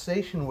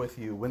conversation with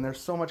you when there's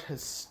so much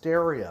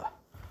hysteria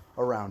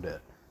around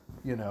it?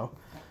 You know?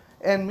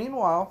 And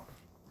meanwhile,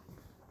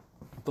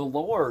 the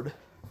Lord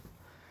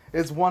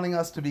is wanting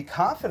us to be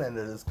confident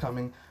in His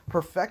coming,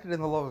 perfected in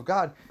the love of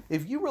God.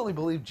 If you really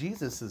believe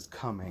Jesus is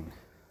coming,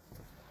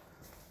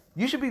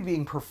 You should be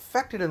being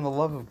perfected in the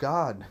love of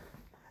God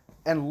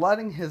and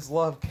letting his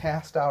love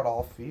cast out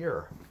all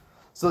fear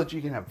so that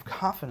you can have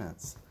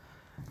confidence.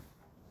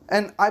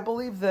 And I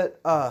believe that,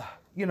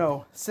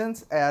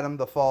 since Adam,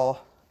 the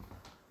fall,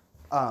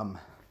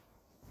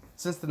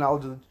 since the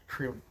knowledge of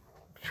the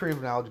tree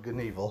of knowledge of good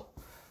and evil,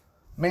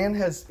 man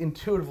has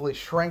intuitively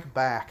shrank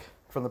back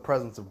from the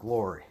presence of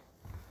glory.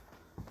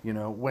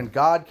 When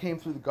God came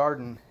through the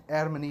garden,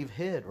 Adam and Eve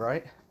hid,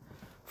 right?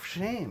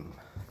 Shame,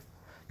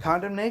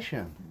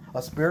 condemnation,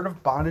 a spirit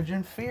of bondage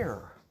and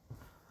fear.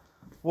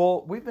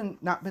 Well, we've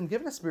not been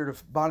given a spirit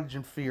of bondage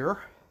and fear,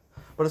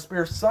 but a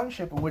spirit of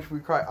sonship in which we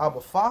cry,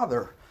 Abba,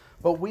 Father.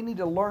 But we need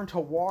to learn to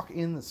walk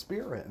in the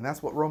Spirit, and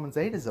that's what Romans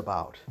 8 is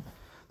about.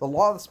 The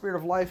law of the Spirit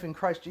of life in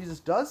Christ Jesus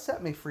does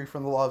set me free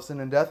from the law of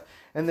sin and death,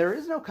 and there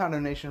is no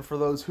condemnation for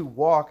those who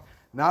walk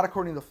not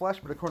according to the flesh,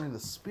 but according to the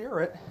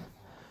Spirit.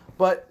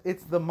 But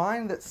it's the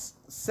mind that's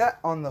set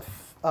on the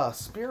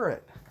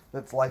Spirit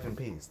that's life and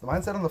peace. The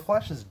mind set on the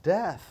flesh is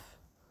death.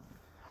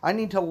 I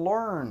need to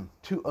learn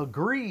to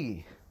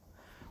agree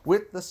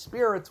with the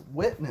Spirit's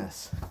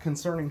witness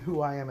concerning who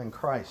I am in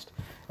Christ.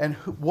 And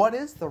what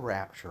is the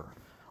rapture?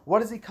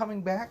 What is he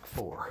coming back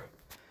for?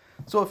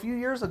 So a few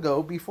years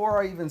ago,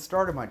 before I even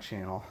started my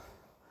channel,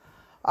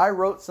 I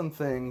wrote some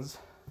things,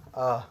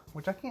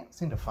 which I can't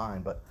seem to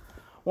find, but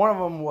one of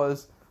them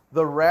was,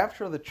 the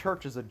rapture of the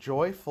church is a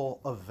joyful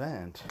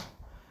event,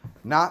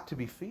 not to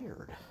be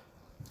feared.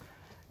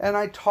 And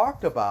I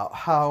talked about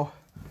how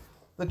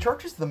the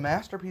church is the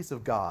masterpiece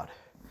of God.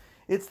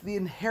 It's the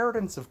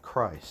inheritance of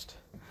Christ.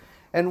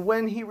 And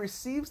when he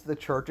receives the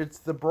church, it's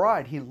the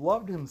bride. He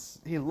loved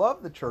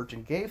the church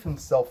and gave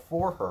himself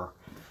for her,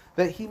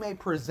 that he may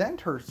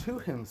present her to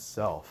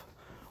himself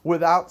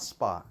without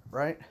spot,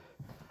 right?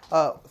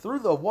 Through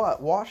the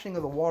what? Washing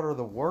of the water of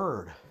the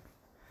word.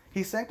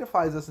 He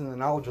sanctifies us in the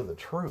knowledge of the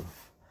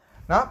truth.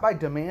 Not by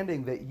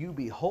demanding that you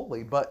be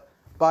holy, but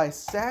by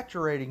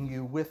saturating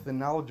you with the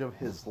knowledge of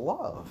his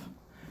love.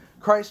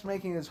 Christ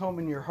making his home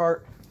in your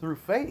heart through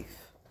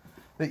faith,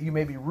 that you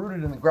may be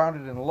rooted and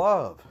grounded in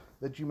love,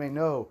 that you may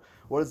know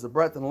what is the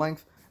breadth and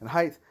length and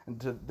height and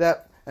to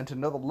depth, and to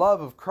know the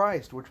love of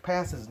Christ, which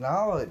passes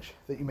knowledge,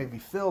 that you may be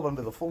filled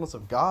unto the fullness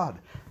of God.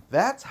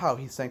 That's how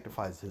he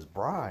sanctifies his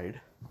bride.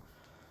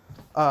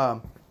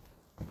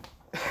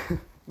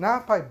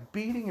 Not by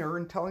beating her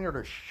and telling her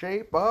to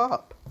shape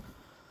up.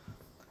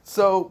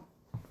 So,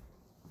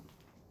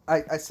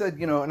 I said,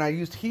 and I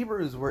used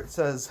Hebrews where it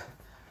says,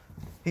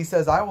 he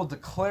says, I will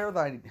declare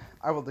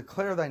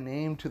thy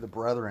name to the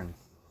brethren,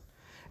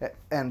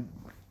 and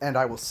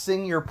I will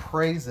sing your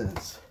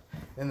praises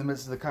in the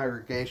midst of the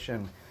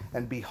congregation.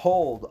 And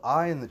behold,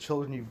 I and the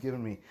children you've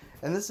given me.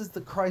 And this is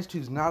the Christ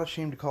who's not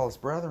ashamed to call us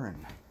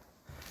brethren,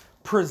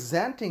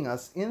 presenting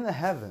us in the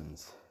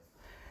heavens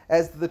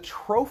as the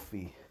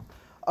trophy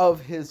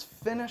of his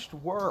finished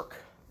work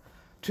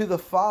to the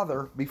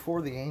Father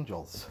before the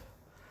angels.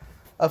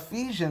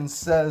 Ephesians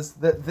says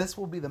that this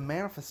will be the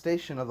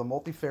manifestation of the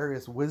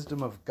multifarious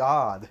wisdom of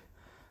God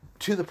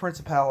to the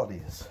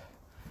principalities.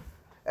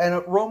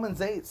 And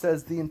Romans 8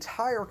 says the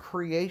entire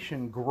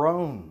creation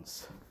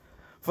groans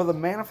for the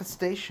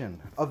manifestation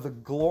of the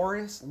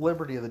glorious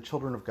liberty of the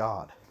children of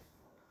God.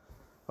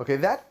 Okay,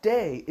 that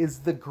day is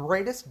the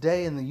greatest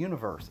day in the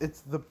universe.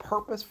 It's the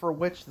purpose for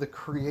which the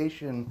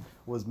creation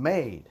was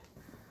made.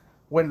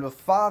 When the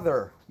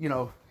Father,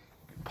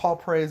 Paul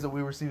prays that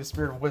we receive a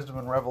spirit of wisdom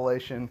and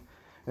revelation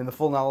in the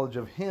full knowledge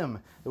of him,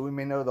 that we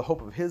may know the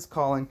hope of his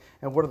calling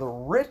and what are the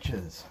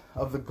riches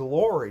of the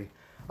glory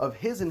of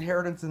his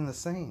inheritance in the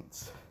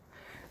saints.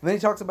 And then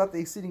he talks about the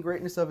exceeding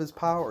greatness of his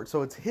power.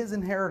 So it's his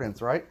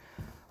inheritance, right?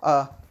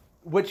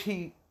 Which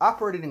he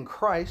operated in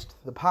Christ,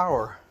 the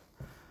power,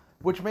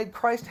 which made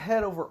Christ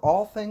head over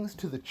all things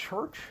to the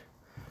church,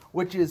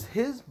 which is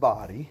his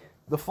body,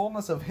 the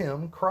fullness of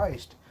him,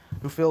 Christ,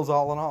 who fills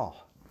all in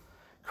all.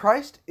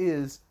 Christ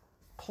is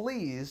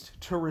pleased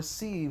to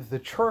receive the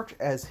church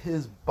as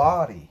his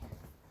body.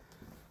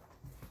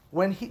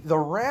 When the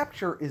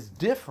rapture is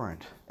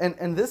different,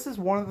 and this is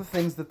one of the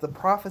things that the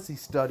prophecy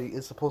study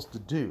is supposed to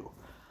do.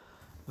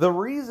 The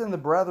reason the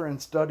brethren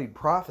studied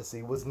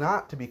prophecy was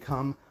not to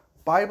become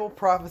Bible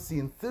prophecy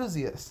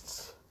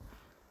enthusiasts.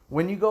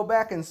 When you go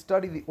back and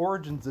study the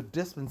origins of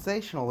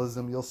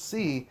dispensationalism, you'll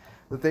see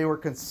that they were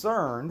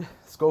concerned,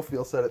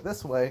 Scofield said it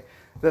this way,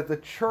 that the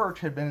church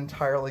had been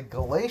entirely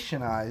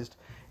Galatianized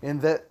in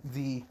that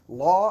the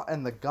law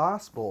and the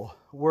gospel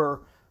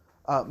were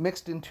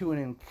mixed into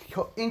an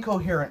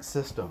incoherent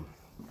system.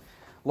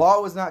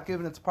 Law was not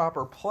given its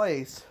proper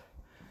place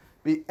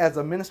as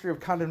a ministry of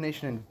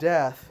condemnation and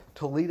death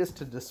to lead us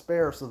to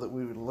despair so that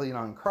we would lean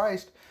on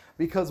Christ,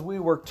 because we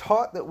were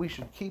taught that we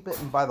should keep it,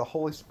 and by the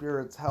Holy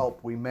Spirit's help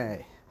we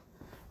may.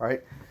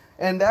 Right?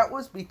 And that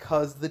was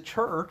because the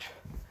church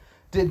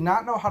did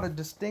not know how to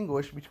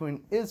distinguish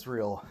between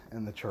Israel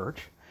and the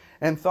church,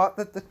 and thought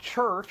that the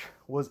church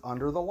was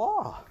under the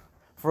law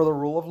for the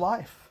rule of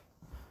life.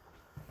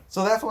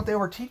 So that's what they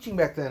were teaching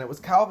back then. It was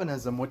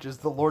Calvinism, which is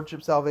the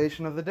lordship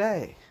salvation of the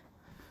day.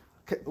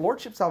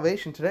 Lordship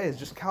salvation today is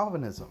just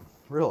Calvinism,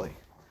 really.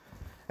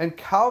 And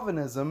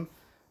Calvinism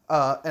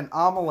and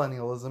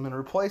amillennialism and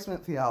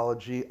replacement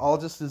theology all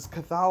just is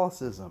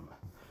Catholicism,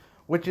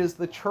 which is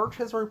the church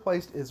has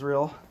replaced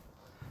Israel.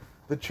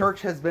 The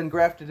church has been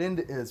grafted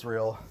into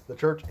Israel. The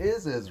church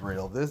is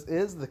Israel. This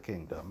is the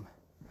kingdom.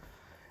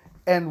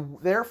 And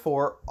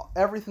therefore,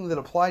 everything that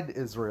applied to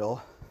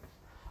Israel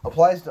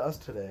applies to us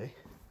today.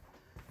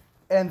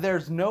 And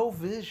there's no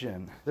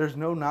vision. There's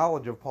no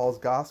knowledge of Paul's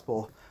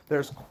gospel.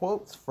 There's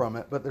quotes from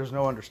it, but there's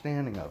no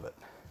understanding of it.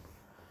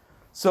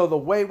 So the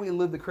way we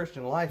live the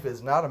Christian life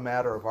is not a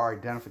matter of our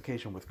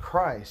identification with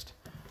Christ.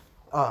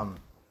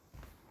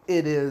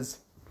 It is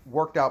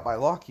worked out by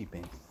law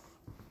keeping.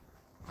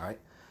 All right.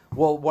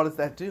 Well, what does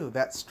that do?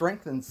 That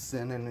strengthens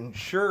sin and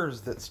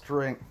ensures that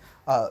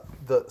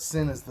the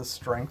sin is the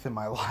strength in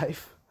my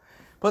life.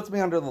 Puts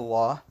me under the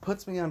law,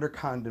 puts me under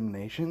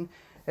condemnation,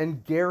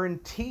 and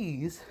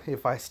guarantees,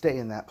 if I stay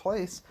in that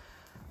place,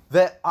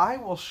 that I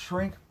will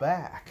shrink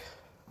back.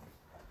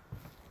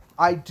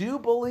 I do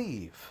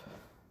believe.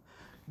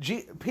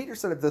 Peter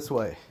said it this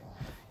way: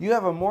 you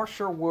have a more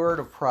sure word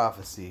of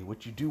prophecy,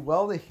 which you do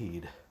well to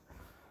heed,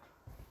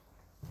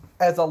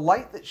 as a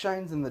light that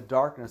shines in the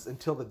darkness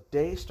until the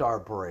day star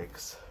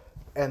breaks,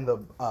 and the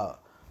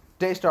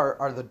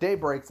day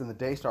breaks and the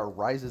day star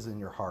rises in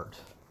your heart.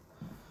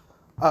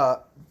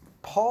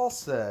 Paul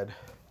said,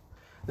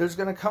 there's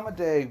going to come a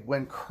day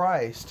when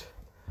Christ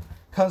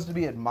comes to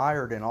be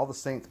admired in all the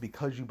saints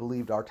because you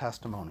believed our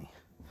testimony.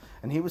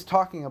 And he was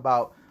talking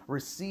about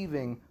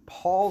receiving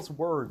Paul's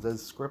words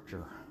as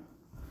scripture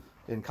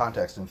in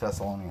context in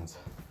Thessalonians.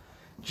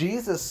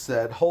 Jesus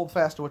said, hold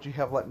fast to what you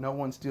have, let no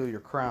one steal your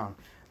crown.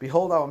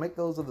 Behold, I will make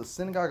those of the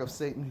synagogue of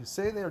Satan who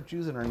say they are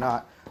Jews and are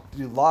not,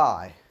 do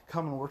lie,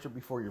 come and worship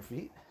before your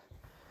feet,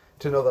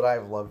 to know that I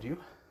have loved you.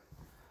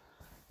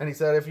 And he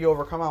said, if you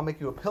overcome, I'll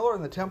make you a pillar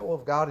in the temple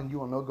of God, and you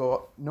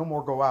will no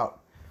more go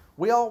out.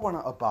 We all want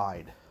to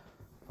abide,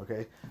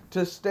 okay?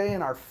 To stay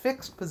in our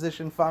fixed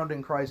position found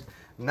in Christ,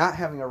 not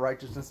having a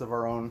righteousness of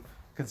our own,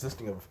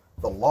 consisting of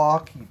the law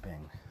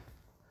keeping.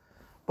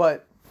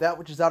 But that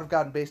which is out of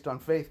God and based on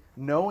faith,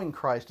 knowing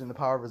Christ in the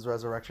power of his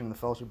resurrection and the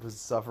fellowship of his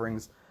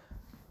sufferings,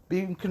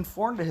 being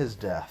conformed to his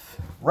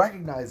death,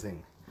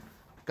 recognizing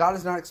God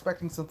is not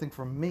expecting something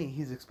from me,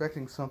 he's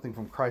expecting something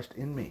from Christ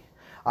in me.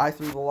 I,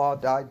 through the law,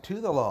 died to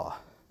the law,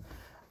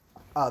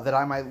 that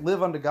I might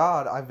live unto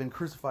God. I've been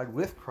crucified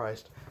with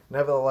Christ.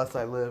 Nevertheless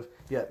I live,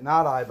 yet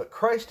not I, but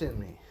Christ in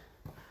me.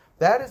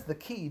 That is the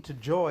key to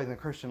joy in the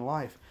Christian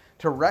life,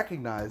 to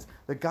recognize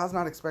that God's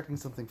not expecting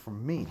something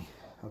from me.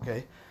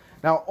 Okay?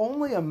 Now,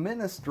 only a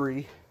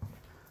ministry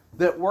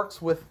that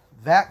works with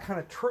that kind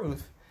of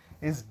truth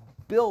is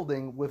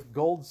building with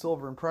gold,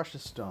 silver, and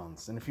precious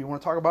stones. And if you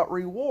want to talk about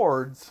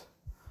rewards,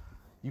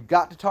 you've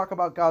got to talk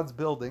about God's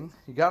building.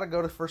 You got to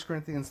go to 1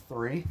 Corinthians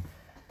 3.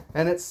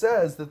 And it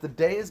says that the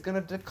day is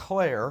going to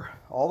declare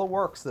all the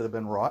works that have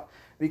been wrought,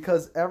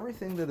 because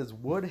everything that is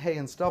wood, hay,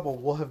 and stubble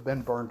will have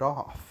been burned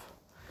off.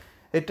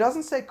 It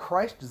doesn't say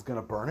Christ is going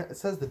to burn it. It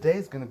says the day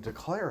is going to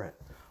declare it.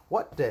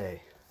 What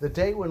day? The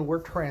day when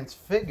we're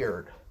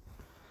transfigured.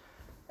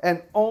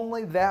 And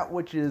only that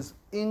which is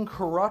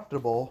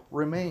incorruptible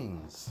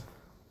remains.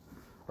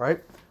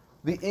 Right?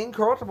 The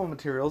incorruptible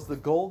materials, the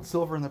gold,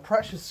 silver, and the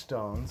precious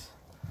stones,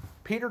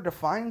 Peter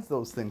defines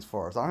those things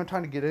for us. I'm not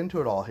trying to get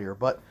into it all here,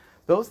 but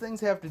those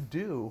things have to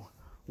do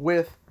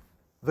with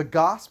the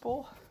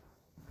gospel,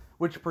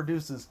 which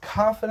produces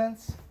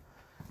confidence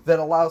that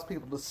allows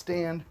people to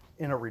stand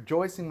in a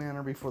rejoicing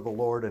manner before the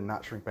Lord and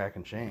not shrink back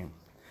in shame,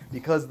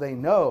 because they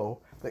know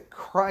that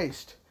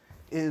Christ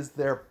is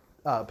their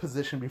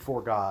position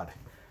before God,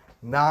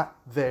 not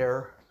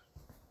their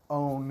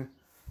own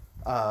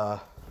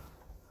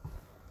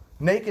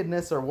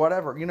nakedness or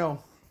whatever. You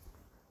know,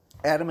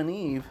 Adam and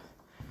Eve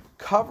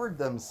covered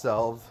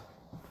themselves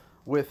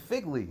with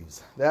fig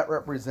leaves. That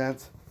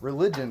represents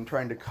religion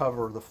trying to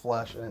cover the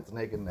flesh and its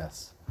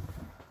nakedness.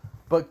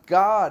 But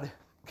God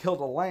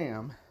killed a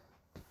lamb,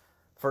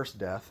 first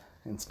death,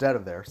 instead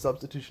of their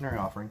substitutionary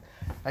offering,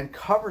 and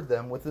covered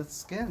them with its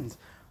skins.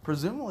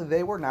 Presumably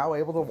they were now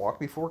able to walk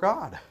before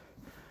God.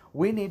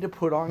 We need to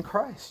put on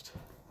Christ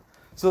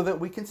so that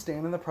we can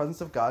stand in the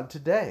presence of God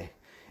today.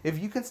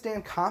 If you can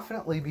stand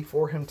confidently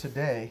before him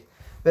today,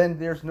 then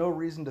there's no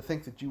reason to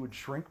think that you would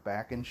shrink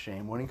back in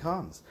shame when he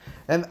comes.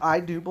 And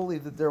I do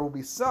believe that there will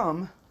be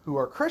some who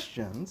are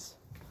Christians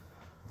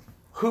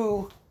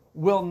who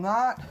will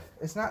not,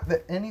 it's not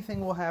that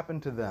anything will happen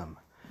to them.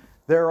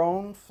 Their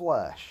own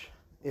flesh,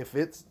 if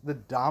it's the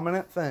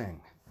dominant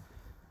thing,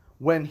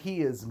 when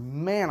he is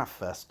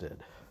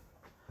manifested,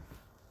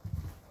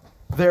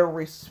 their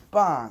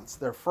response,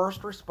 their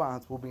first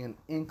response will be an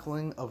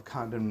inkling of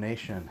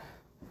condemnation.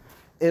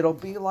 It'll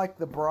be like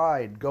the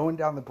bride going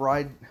down the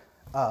bridal,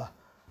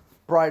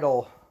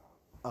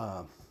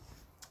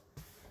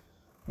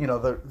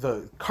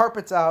 the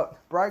carpet's out,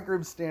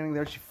 bridegroom's standing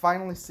there, she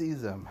finally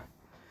sees him,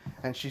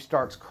 and she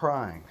starts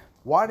crying.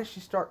 Why does she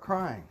start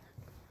crying?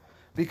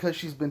 Because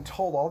she's been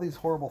told all these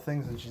horrible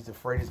things and she's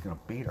afraid he's going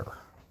to beat her.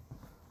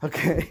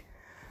 Okay?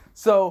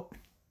 So,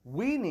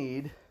 we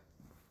need,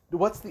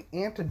 what's the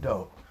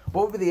antidote?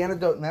 What would be the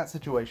antidote in that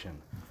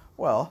situation?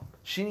 Well,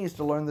 she needs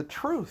to learn the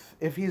truth.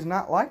 If he's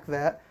not like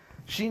that,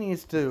 she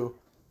needs to...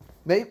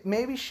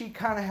 Maybe she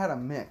kind of had a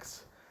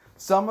mix.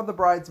 Some of the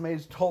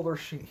bridesmaids told her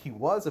he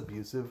was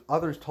abusive.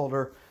 Others told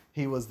her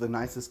he was the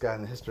nicest guy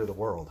in the history of the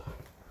world.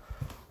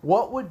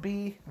 What would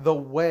be the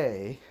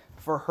way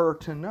for her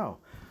to know?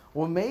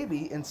 Well,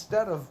 maybe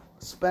instead of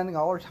spending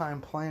all her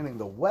time planning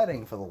the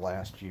wedding for the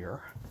last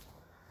year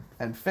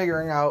and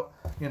figuring out,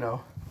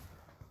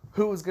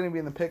 who was going to be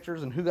in the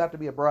pictures and who got to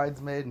be a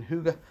bridesmaid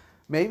and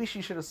maybe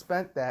she should have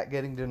spent that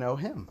getting to know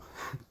him.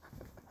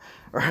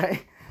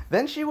 Right?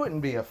 Then she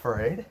wouldn't be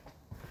afraid.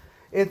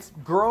 It's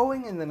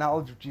growing in the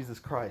knowledge of Jesus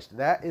Christ.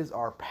 That is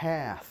our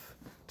path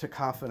to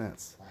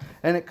confidence.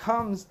 And it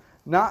comes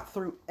not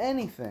through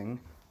anything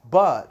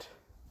but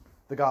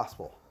the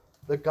gospel.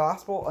 The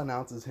gospel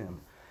announces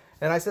him.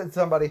 And I said to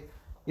somebody,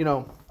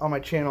 on my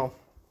channel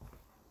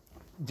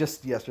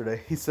just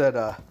yesterday, he said,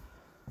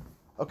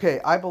 okay,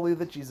 I believe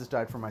that Jesus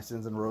died for my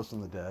sins and rose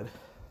from the dead.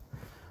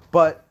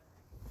 But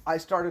I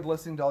started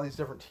listening to all these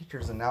different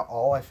teachers, and now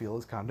all I feel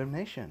is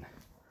condemnation.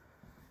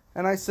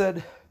 And I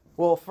said,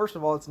 well, first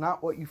of all, it's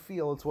not what you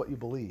feel, it's what you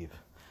believe.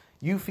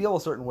 You feel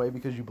a certain way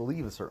because you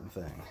believe a certain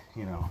thing,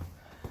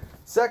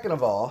 Second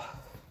of all,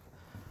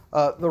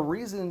 the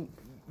reason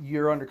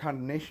you're under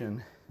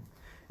condemnation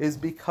is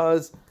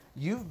because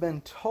you've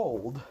been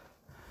told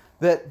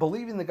that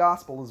believing the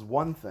gospel is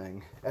one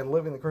thing and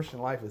living the Christian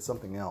life is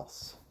something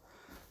else.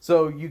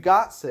 So you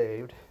got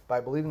saved by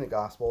believing the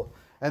gospel,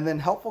 and then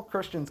helpful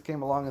Christians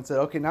came along and said,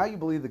 okay, now you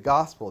believe the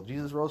gospel.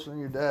 Jesus rose from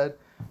your dead,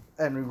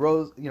 and he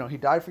rose, he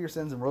died for your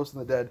sins and rose from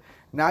the dead.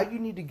 Now you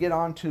need to get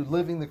on to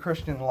living the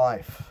Christian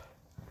life.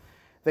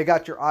 They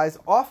got your eyes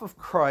off of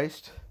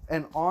Christ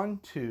and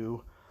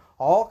onto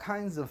all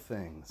kinds of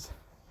things,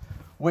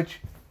 which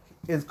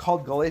is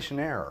called Galatian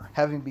error.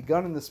 Having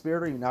begun in the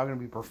spirit, are you now going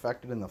to be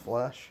perfected in the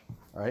flesh?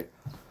 Right?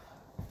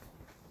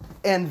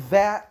 And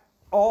that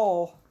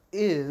all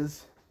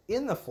is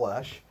in the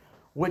flesh,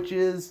 which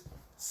is,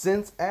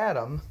 since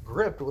Adam,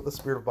 gripped with the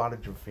spirit of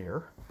bondage and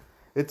fear.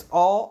 It's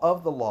all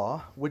of the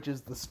law, which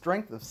is the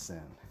strength of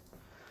sin.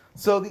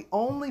 So the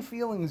only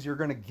feelings you're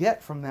going to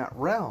get from that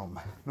realm,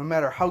 no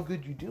matter how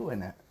good you do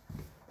in it,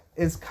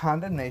 is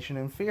condemnation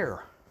and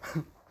fear.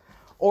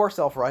 Or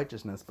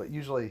self-righteousness, but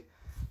usually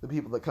the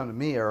people that come to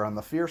me are on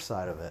the fear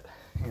side of it,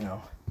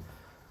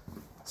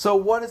 So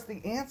what is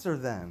the answer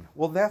then?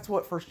 Well, that's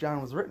what 1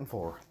 John was written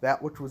for,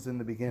 that which was in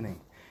the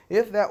beginning.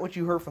 If that which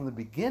you heard from the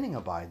beginning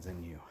abides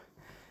in you,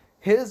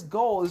 his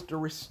goal is to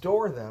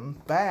restore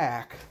them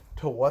back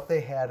to what they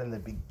had in the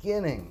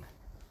beginning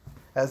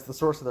as the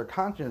source of their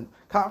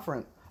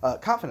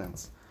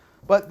confidence.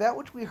 But that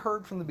which we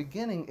heard from the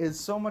beginning is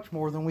so much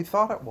more than we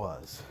thought it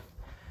was.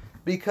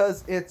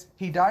 Because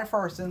he died for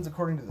our sins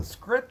according to the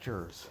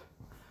Scriptures.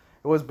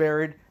 It was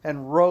buried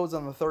and rose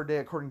on the third day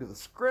according to the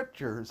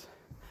Scriptures.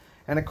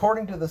 And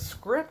according to the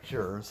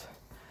Scriptures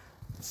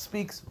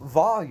speaks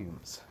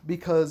volumes.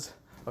 Because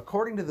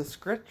according to the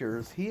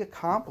Scriptures, he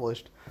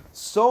accomplished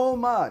so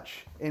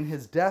much in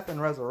his death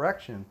and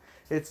resurrection.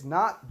 It's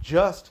not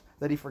just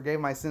that he forgave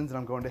my sins and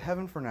I'm going to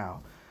heaven for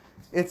now.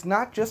 It's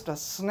not just a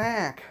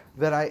snack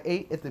that I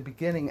ate at the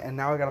beginning and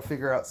now I got to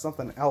figure out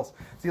something else.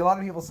 See, a lot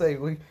of people say,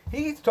 well,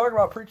 he keeps talking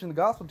about preaching the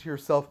gospel to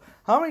yourself.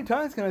 How many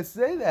times can I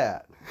say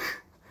that?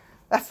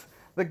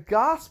 The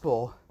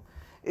gospel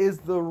is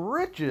the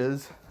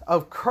riches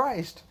of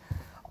Christ,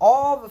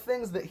 all the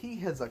things that he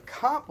has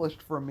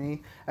accomplished for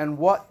me and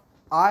what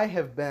I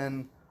have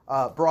been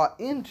brought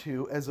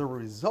into as a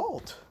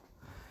result.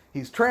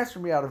 He's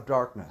transferred me out of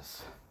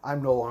darkness.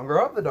 I'm no longer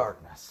of the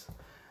darkness.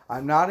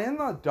 I'm not in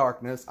the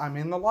darkness, I'm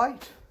in the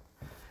light.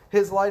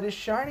 His light is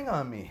shining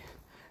on me.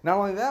 Not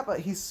only that, but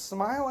he's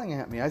smiling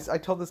at me. I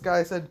told this guy,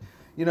 I said,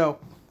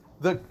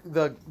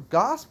 the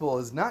gospel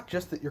is not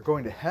just that you're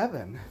going to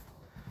heaven,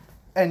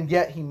 and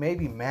yet he may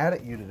be mad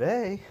at you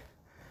today.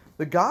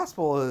 The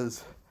gospel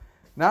is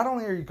not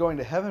only are you going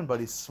to heaven,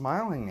 but he's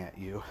smiling at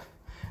you.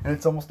 And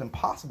it's almost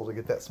impossible to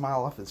get that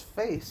smile off his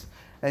face.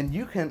 And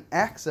you can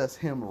access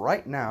him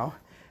right now,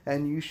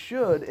 and you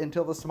should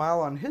until the smile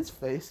on his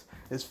face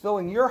is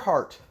filling your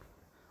heart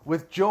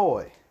with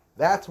joy.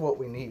 That's what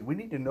we need. We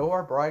need to know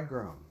our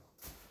bridegroom.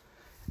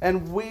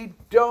 And we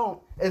don't.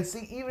 And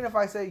see, even if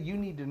I say you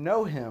need to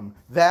know him,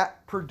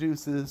 that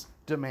produces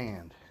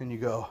demand. And you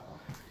go,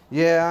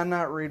 yeah, I'm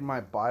not reading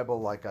my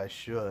Bible like I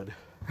should.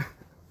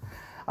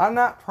 I'm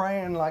not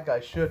praying like I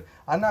should.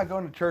 I'm not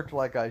going to church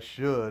like I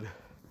should.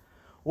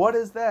 What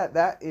is that?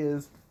 That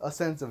is a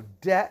sense of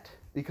debt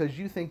because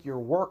you think your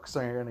works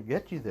are going to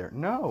get you there.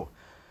 No.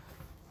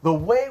 The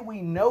way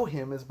we know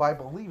him is by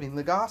believing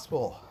the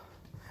gospel.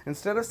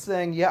 Instead of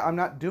saying, yeah, I'm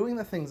not doing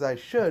the things I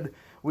should,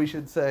 we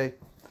should say,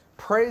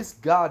 praise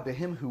God to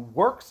him who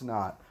works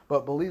not,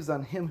 but believes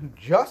on him who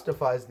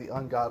justifies the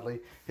ungodly.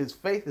 His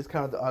faith is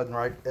counted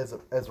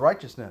as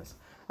righteousness.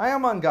 I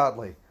am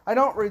ungodly. I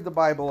don't read the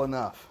Bible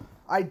enough.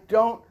 I'm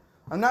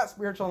not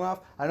spiritual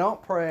enough. I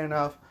don't pray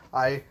enough.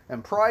 I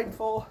am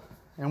prideful.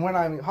 And when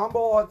I'm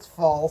humble, it's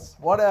false.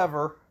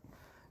 Whatever.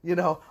 You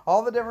know,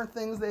 all the different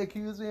things they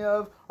accuse me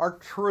of are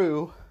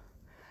true.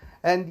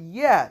 And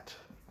yet,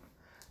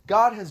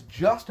 God has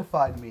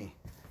justified me.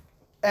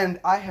 And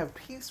I have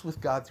peace with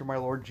God through my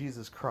Lord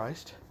Jesus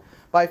Christ.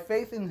 By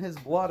faith in his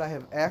blood, I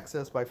have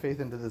access by faith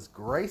into this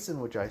grace in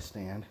which I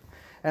stand.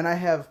 And I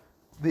have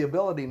the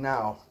ability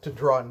now to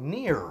draw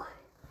near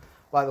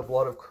by the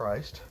blood of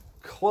Christ,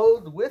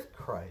 clothed with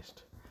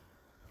Christ.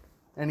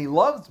 And he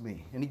loves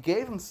me, and he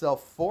gave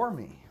himself for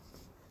me.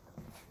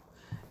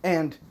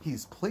 And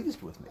he's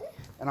pleased with me.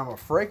 And I'm a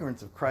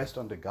fragrance of Christ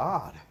unto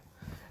God.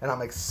 And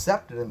I'm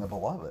accepted in the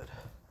beloved.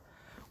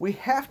 We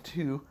have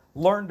to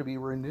learn to be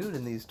renewed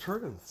in these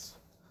truths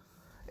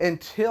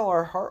until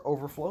our heart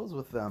overflows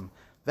with them.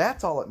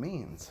 That's all it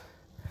means.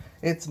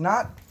 It's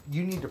not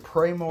you need to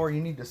pray more,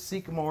 you need to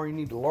seek more, you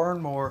need to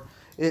learn more.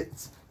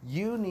 It's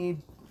you're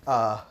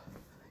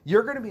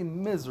going to be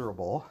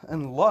miserable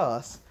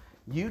unless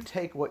you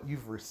take what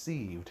you've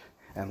received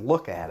and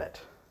look at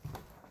it.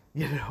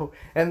 You know,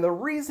 and the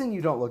reason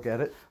you don't look at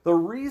it, the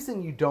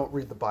reason you don't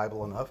read the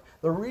Bible enough,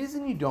 the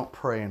reason you don't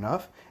pray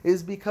enough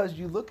is because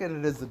you look at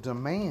it as a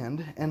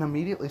demand and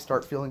immediately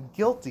start feeling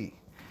guilty.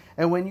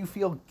 And when you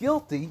feel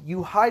guilty,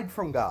 you hide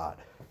from God.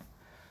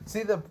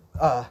 See, the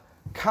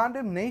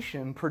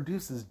condemnation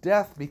produces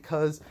death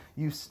because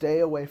you stay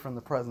away from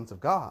the presence of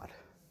God.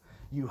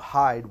 You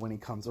hide when he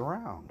comes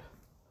around.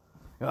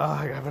 Oh,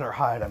 I better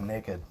hide, I'm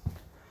naked.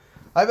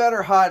 I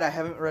better hide, I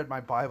haven't read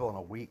my Bible in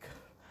a week.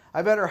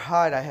 I better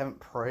hide, I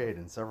haven't prayed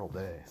in several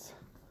days.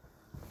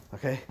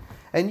 Okay?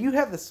 And you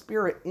have the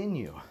Spirit in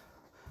you.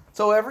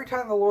 So every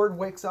time the Lord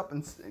wakes up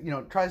and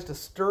tries to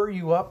stir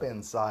you up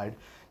inside,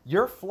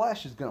 your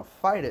flesh is going to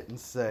fight it and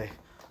say,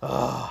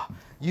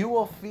 you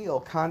will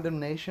feel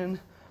condemnation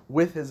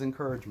with his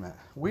encouragement.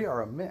 We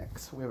are a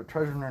mix. We have a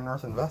treasure in an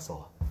earthen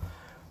vessel.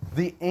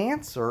 The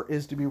answer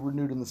is to be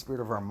renewed in the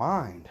spirit of our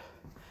mind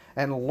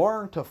and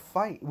learn to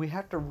fight. We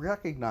have to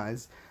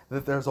recognize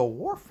that there's a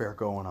warfare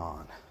going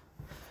on.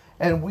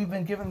 And we've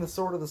been given the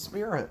sword of the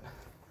Spirit.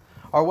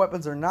 Our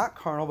weapons are not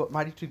carnal, but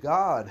mighty to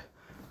God,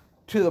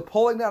 to the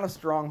pulling down of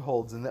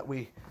strongholds, and that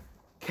we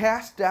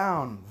cast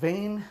down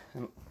vain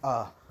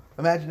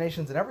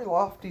imaginations and every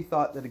lofty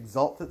thought that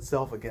exalts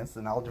itself against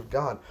the knowledge of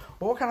God.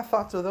 Well, what kind of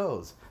thoughts are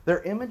those?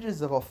 They're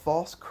images of a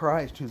false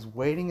Christ who's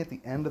waiting at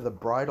the end of the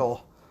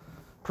bridal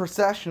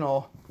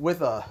processional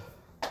with a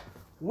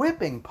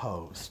whipping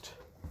post.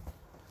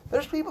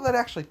 There's people that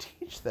actually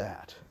teach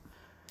that.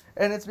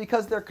 And it's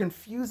because they're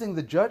confusing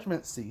the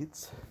judgment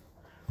seats.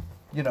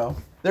 You know,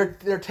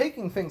 they're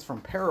taking things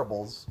from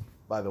parables,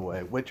 by the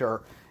way, which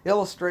are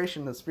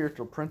illustration of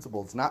spiritual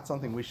principles, not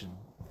something we should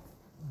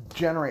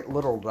generate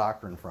literal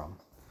doctrine from.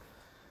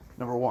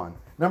 Number one.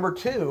 Number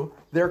two,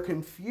 they're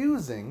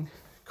confusing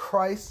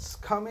Christ's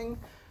coming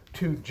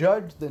to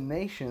judge the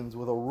nations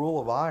with a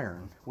rule of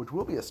iron, which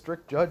will be a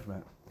strict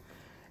judgment,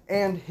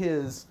 and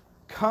his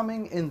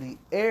coming in the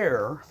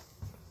air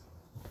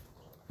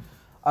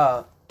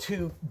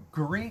to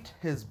greet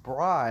his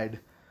bride,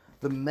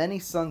 the many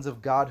sons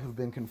of God who've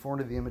been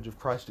conformed to the image of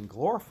Christ and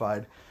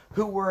glorified,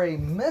 who were a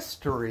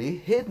mystery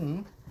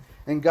hidden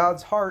in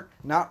God's heart,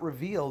 not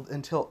revealed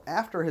until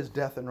after his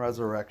death and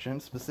resurrection,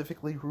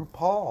 specifically through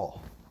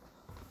Paul.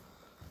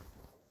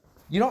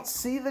 You don't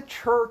see the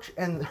church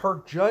and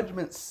her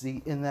judgment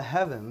seat in the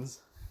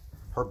heavens,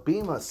 her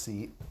bema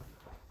seat,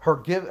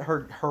 her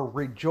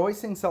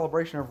rejoicing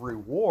celebration of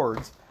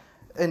rewards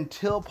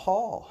until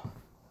Paul.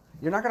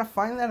 You're not going to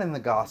find that in the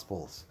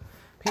Gospels.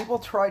 People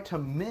try to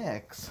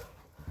mix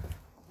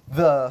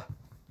the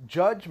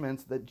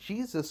judgments that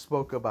Jesus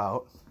spoke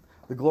about,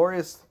 the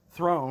glorious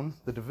throne,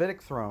 the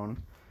Davidic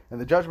throne,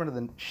 and the judgment of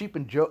the sheep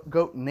and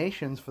goat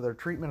nations for their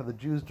treatment of the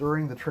Jews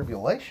during the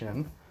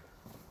tribulation,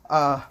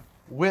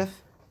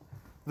 with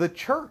the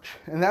church.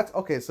 And that's,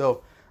 okay,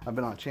 so I've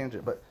been on a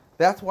tangent, but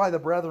that's why the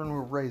brethren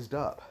were raised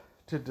up.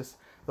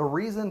 The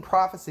reason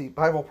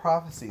Bible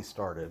prophecy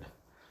started,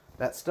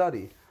 that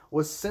study,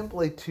 was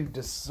simply to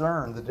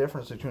discern the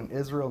difference between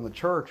Israel and the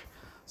church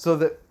so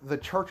that the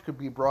church could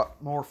be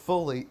brought more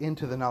fully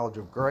into the knowledge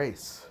of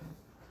grace.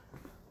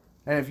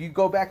 And if you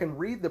go back and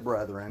read the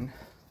brethren,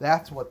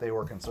 that's what they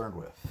were concerned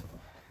with.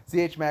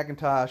 C.H.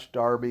 McIntosh,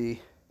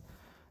 Darby,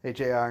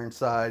 H.A.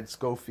 Ironside,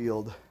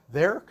 Schofield,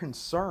 their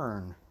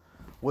concern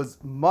was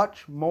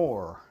much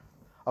more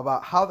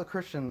about how the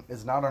Christian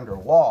is not under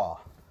law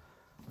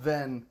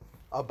than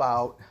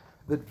about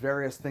the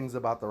various things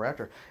about the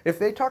rapture. If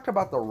they talked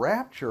about the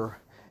rapture,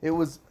 it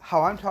was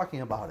how I'm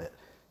talking about it.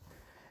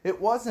 It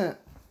wasn't,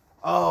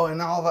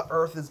 and all the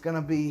earth is going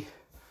to be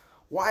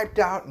wiped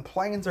out and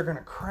planes are going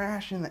to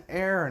crash in the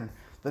air and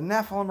the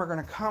Nephilim are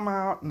going to come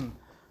out and,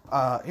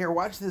 here,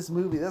 watch this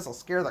movie. This will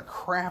scare the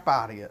crap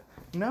out of you.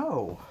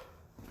 No.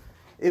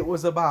 It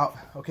was about,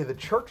 the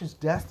church's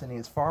destiny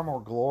is far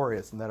more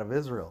glorious than that of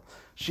Israel.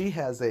 She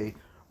has a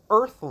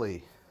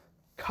earthly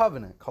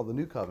covenant called the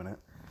New Covenant.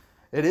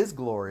 It is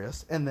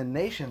glorious, and the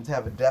nations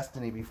have a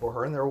destiny before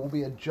her, and there will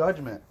be a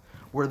judgment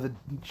where the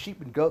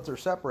sheep and goats are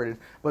separated,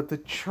 but the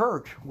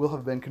church will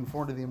have been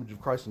conformed to the image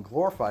of Christ and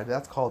glorified.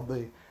 That's called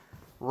the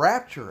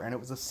rapture, and it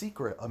was a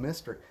secret, a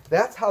mystery.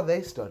 That's how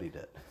they studied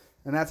it,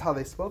 and that's how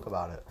they spoke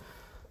about it.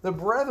 The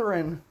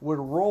brethren would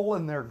roll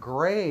in their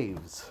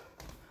graves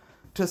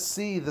to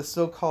see the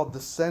so-called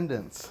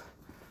descendants,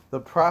 the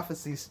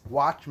prophecy's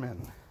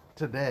watchmen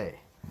today.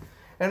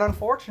 And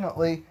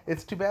unfortunately,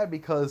 it's too bad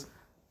because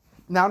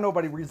now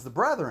nobody reads the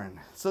brethren,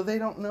 so they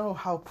don't know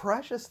how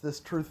precious this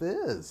truth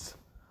is.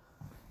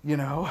 You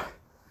know,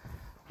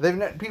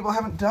 people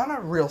haven't done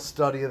a real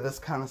study of this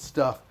kind of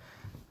stuff.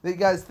 You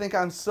guys think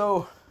I'm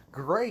so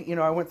great. You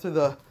know, I went through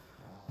the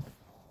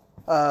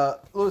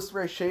Louis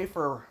Ray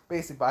Schaefer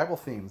basic Bible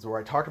themes where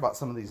I talked about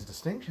some of these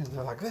distinctions.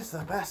 They're like, this is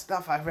the best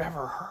stuff I've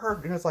ever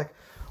heard. And it's like,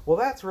 well,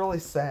 that's really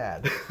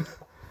sad.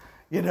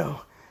 You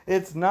know,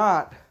 it's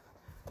not.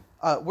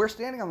 We're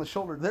standing on the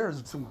shoulder.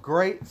 There's some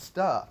great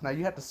stuff. Now,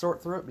 you have to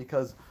sort through it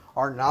because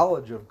our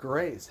knowledge of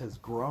grace has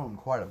grown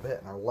quite a bit,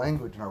 and our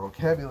language and our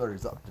vocabulary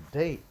is up to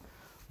date.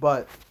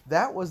 But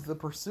that was the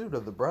pursuit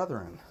of the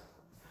brethren.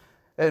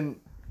 And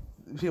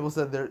people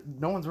said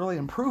no one's really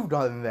improved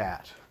on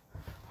that.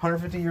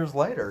 150 years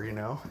later, you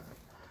know.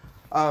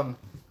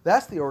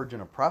 That's the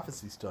origin of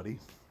prophecy study.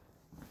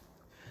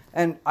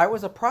 And I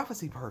was a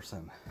prophecy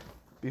person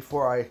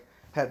before I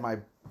had my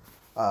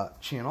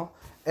channel.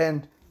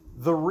 And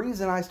the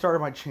reason I started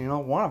my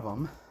channel, one of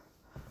them,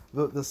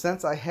 the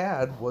sense I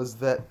had was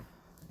that,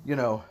 you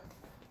know,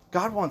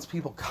 God wants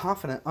people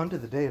confident unto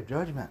the day of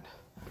judgment.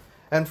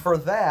 And for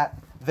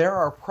that, there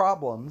are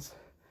problems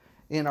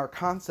in our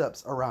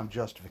concepts around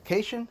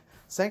justification,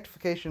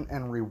 sanctification,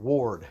 and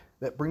reward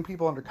that bring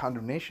people under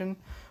condemnation,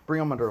 bring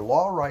them under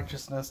law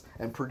righteousness,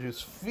 and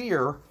produce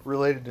fear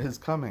related to his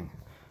coming.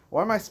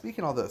 Why am I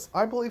speaking all this?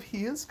 I believe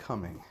he is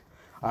coming.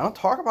 I don't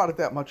talk about it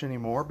that much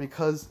anymore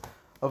because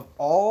of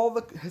all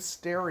the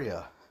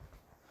hysteria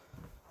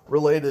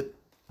related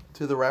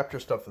to the rapture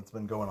stuff that's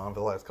been going on for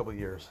the last couple of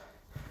years.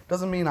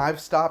 Doesn't mean I've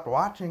stopped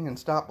watching and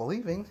stopped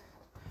believing,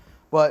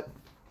 but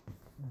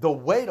the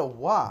way to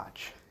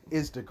watch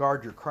is to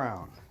guard your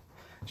crown.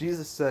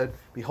 Jesus said,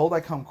 behold, I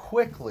come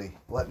quickly,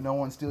 let no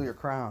one steal your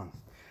crown.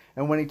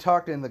 And when he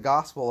talked in the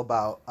gospel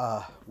about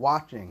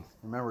watching,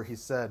 remember he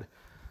said,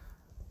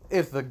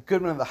 if the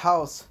goodman of the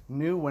house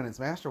knew when his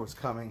master was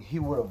coming, he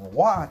would have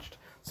watched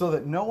so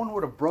that no one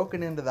would have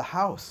broken into the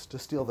house to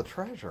steal the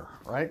treasure,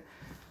 right?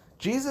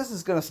 Jesus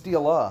is going to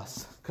steal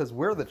us because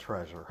we're the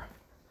treasure.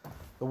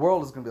 The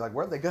world is going to be like,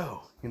 where'd they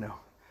go? You know.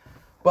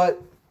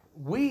 But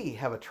we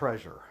have a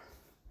treasure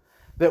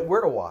that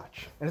we're to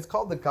watch. And it's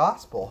called the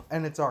gospel,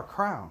 and it's our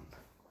crown.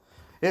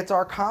 It's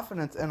our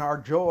confidence and our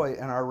joy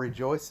and our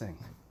rejoicing.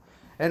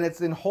 And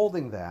it's in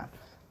holding that.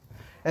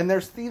 And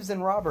there's thieves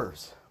and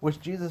robbers, which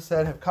Jesus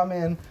said have come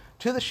in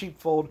to the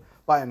sheepfold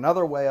by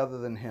another way other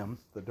than him,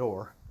 the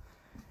door.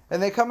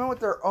 And they come in with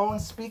their own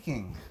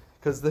speaking,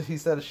 because he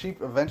said a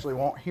sheep eventually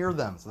won't hear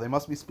them, so they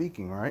must be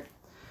speaking, right?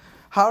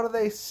 How do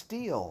they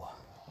steal?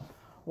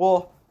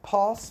 Well,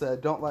 Paul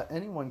said, don't let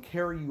anyone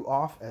carry you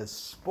off as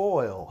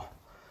spoil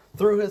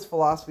through his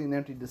philosophy and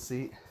empty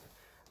deceit,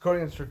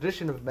 according to the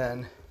tradition of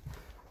men,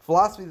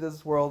 philosophy of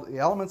this world, the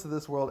elements of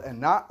this world, and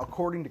not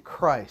according to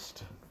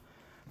Christ.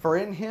 For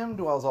in him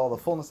dwells all the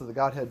fullness of the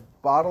Godhead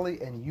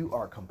bodily, and you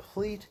are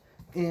complete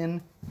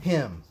in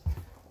him.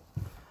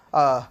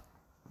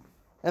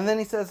 And then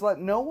he says, let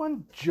no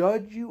one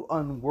judge you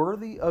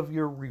unworthy of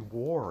your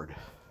reward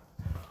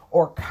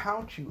or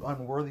count you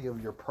unworthy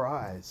of your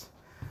prize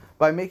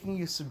by making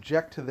you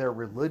subject to their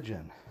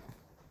religion.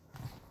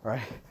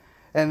 Right?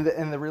 And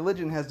the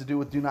religion has to do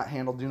with do not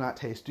handle, do not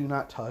taste, do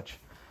not touch.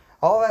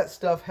 All that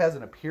stuff has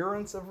an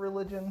appearance of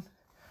religion,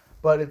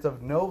 but it's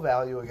of no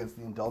value against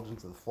the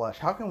indulgence of the flesh.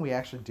 How can we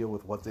actually deal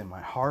with what's in my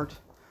heart?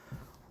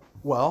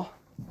 Well,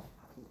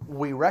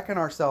 we reckon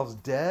ourselves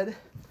dead,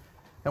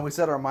 and we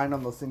set our mind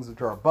on those things which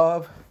are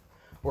above,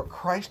 where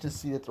Christ is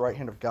seated at the right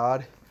hand of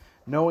God,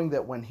 knowing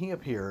that when he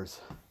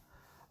appears,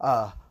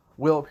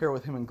 we'll appear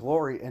with him in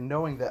glory, and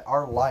knowing that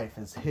our life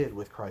is hid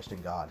with Christ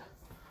in God.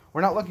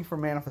 We're not looking for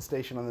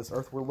manifestation on this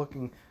earth. We're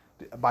looking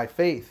by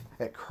faith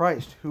at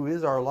Christ, who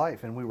is our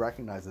life, and we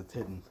recognize it's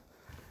hidden.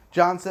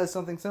 John says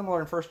something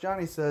similar in 1 John.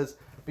 He says,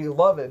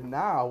 beloved,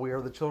 now we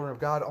are the children of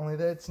God, only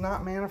that it's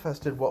not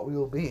manifested what we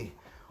will be.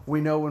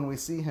 We know when we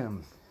see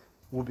him,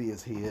 we'll be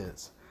as he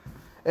is.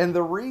 And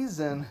the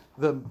reason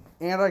the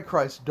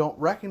Antichrists don't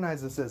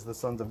recognize us as the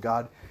sons of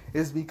God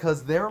is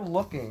because they're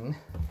looking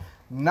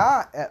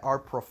not at our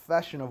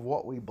profession of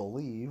what we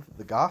believe,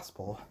 the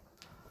gospel,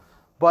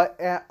 but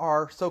at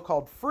our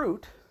so-called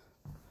fruit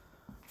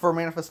for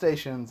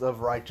manifestations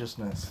of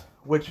righteousness,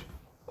 which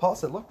Paul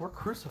said, look, we're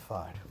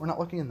crucified. We're not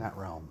looking in that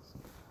realm.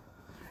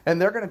 And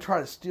they're going to try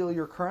to steal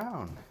your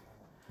crown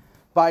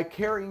by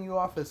carrying you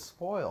off as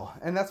spoil.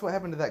 And that's what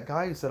happened to that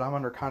guy who said, I'm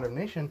under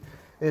condemnation,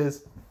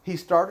 is he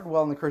started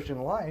well in the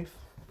Christian life,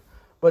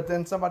 but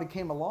then somebody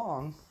came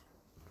along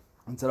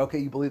and said, okay,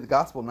 you believe the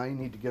gospel, now you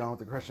need to get on with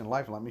the Christian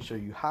life, and let me show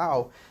you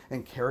how,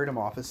 and carried him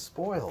off as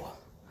spoil.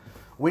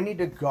 We need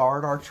to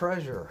guard our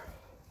treasure.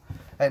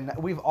 And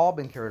we've all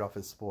been carried off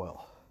as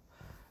spoil.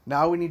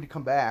 Now we need to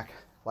come back,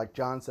 like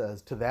John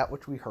says, to that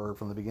which we heard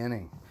from the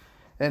beginning.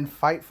 and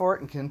fight for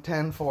it and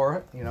contend for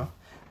it,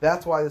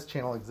 That's why this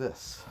channel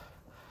exists.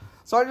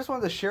 So I just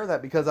wanted to share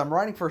that because I'm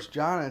writing 1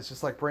 John and it's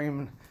just like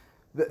bringing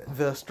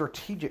the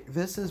strategic,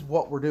 this is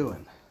what we're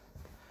doing.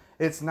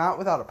 It's not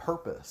without a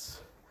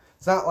purpose.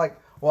 It's not like,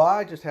 well,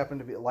 I just happen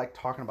to be like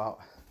talking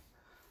about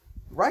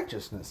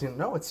righteousness.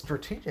 No, it's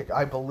strategic.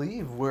 I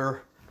believe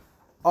we're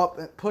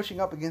pushing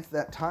up against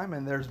that time,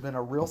 and there's been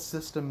a real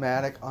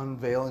systematic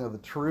unveiling of the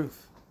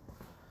truth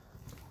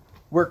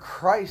where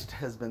Christ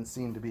has been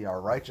seen to be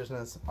our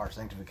righteousness, our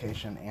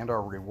sanctification, and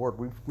our reward.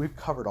 We've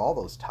covered all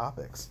those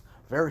topics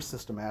very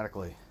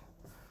systematically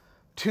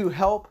to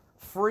help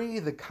free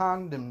the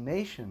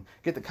condemnation,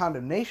 get the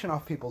condemnation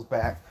off people's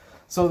back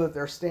so that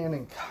they're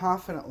standing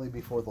confidently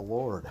before the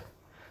Lord.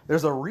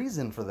 There's a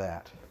reason for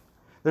that.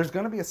 There's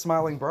going to be a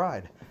smiling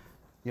bride,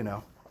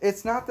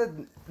 It's not that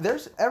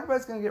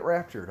everybody's going to get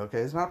raptured, okay?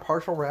 It's not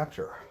partial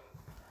rapture.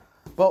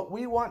 But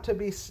we want to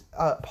be,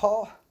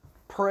 Paul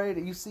prayed,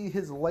 you see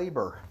his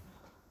labor.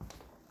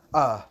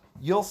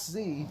 You'll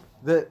see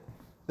that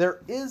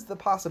there is the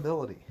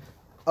possibility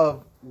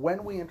of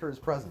when we enter his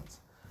presence,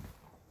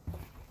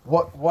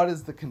 what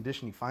is the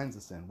condition he finds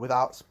us in?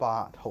 Without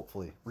spot,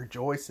 hopefully,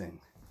 rejoicing.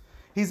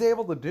 He's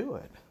able to do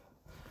it.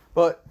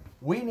 But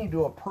we need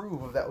to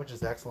approve of that which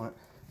is excellent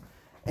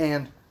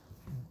and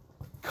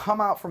come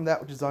out from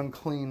that which is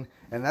unclean,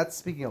 and that's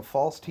speaking of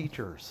false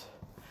teachers,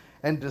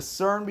 and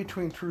discern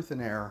between truth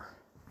and error,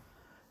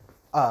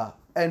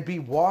 and be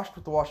washed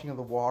with the washing of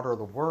the water of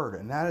the word.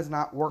 And that is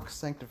not works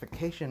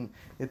sanctification,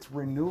 it's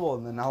renewal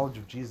in the knowledge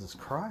of Jesus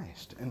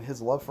Christ and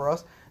his love for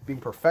us, being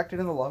perfected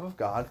in the love of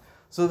God,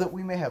 so that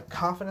we may have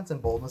confidence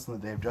and boldness in the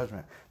day of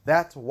judgment.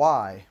 That's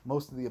why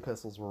most of the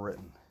epistles were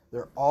written.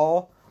 They're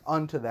all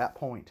unto that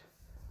point.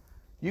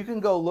 You can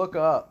go look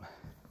up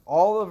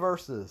all the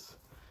verses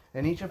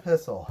in each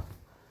epistle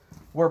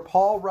where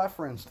Paul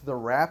referenced the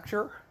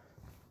rapture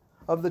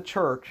of the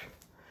church.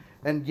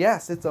 And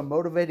yes, it's a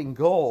motivating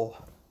goal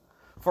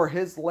for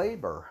his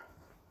labor.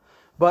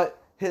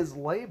 But his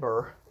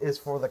labor is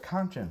for the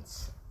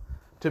conscience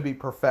to be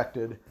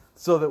perfected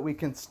so that we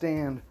can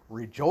stand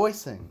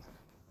rejoicing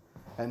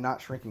and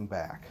not shrinking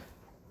back.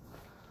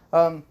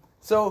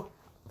 So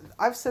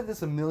I've said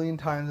this a million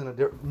times in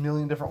a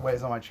million different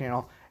ways on my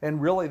channel,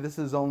 and really this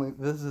is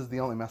the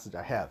only message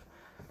I have.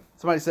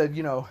 Somebody said,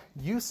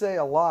 you say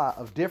a lot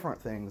of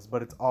different things,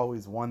 but it's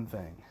always one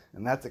thing.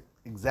 And that's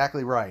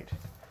exactly right.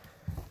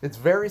 It's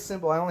very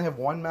simple. I only have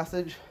one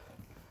message,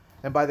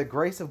 and by the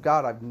grace of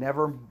God, I've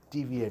never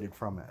deviated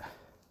from it.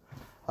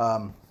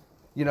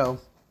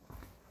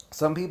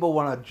 Some people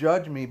want to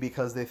judge me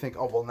because they think,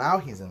 oh, well, now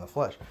he's in the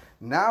flesh.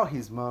 Now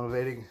he's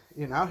motivating,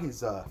 now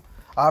he's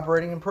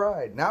operating in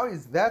pride. Now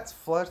that's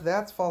flesh,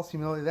 that's false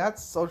humility,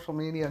 that's social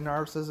media,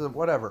 narcissism,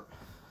 whatever.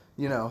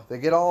 They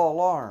get all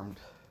alarmed.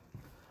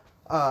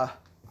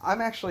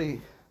 I'm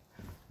actually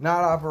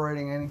not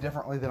operating any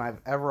differently than I've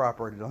ever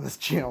operated on this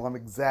channel. I'm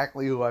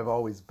exactly who I've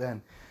always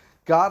been.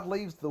 God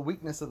leaves the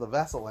weakness of the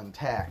vessel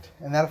intact,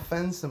 and that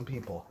offends some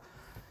people.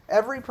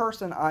 Every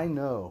person I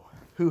know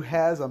who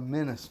has a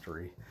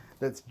ministry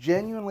that's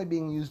genuinely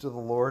being used of the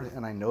Lord,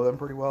 and I know them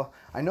pretty well,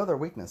 I know their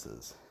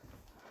weaknesses.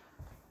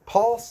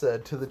 Paul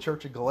said to the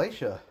church of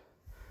Galatia,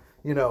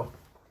 the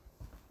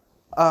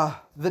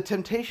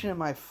temptation in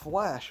my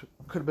flesh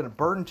could have been a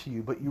burden to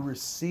you, but you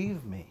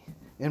received me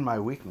in my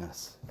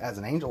weakness as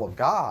an angel of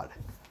God.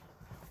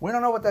 We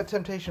don't know what that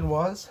temptation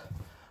was,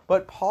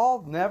 but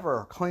Paul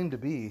never claimed to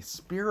be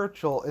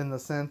spiritual in the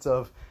sense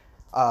of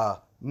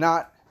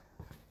not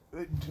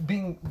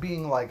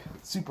being like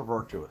super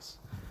virtuous.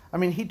 I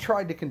mean, he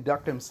tried to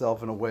conduct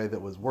himself in a way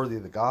that was worthy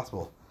of the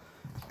gospel.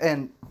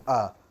 And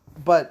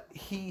but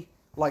he,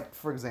 like,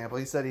 for example,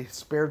 he said he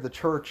spared the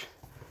church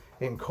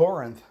in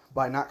Corinth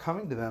by not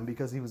coming to them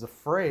because he was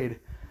afraid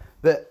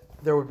that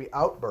there would be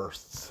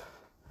outbursts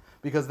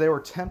because they were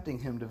tempting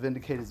him to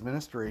vindicate his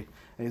ministry,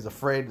 and he's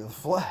afraid of the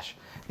flesh.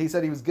 He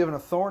said he was given a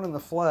thorn in the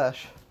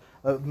flesh,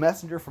 a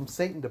messenger from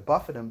Satan to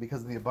buffet him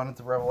because of the abundance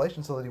of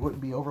revelation, so that he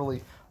wouldn't be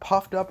overly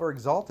puffed up or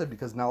exalted,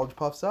 because knowledge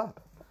puffs up.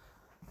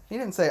 He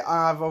didn't say,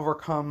 I've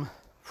overcome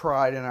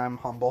pride and I'm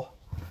humble.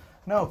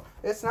 No,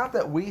 it's not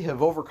that we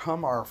have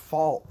overcome our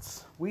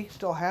faults. We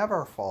still have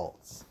our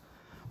faults.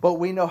 But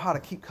we know how to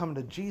keep coming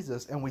to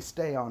Jesus, and we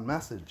stay on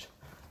message.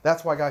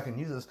 That's why God can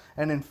use us.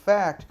 And in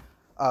fact,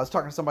 I was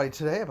talking to somebody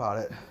today about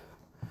it.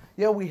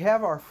 Yeah, we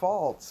have our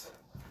faults,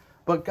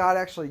 but God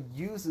actually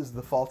uses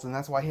the faults, and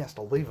that's why he has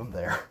to leave them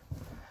there.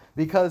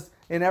 Because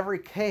in every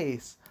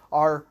case,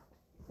 our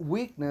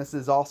weakness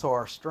is also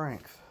our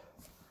strength.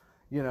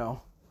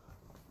 You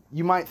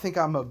might think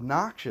I'm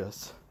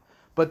obnoxious,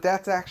 but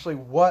that's actually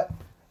what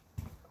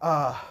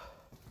I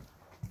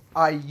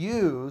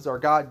use, or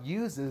God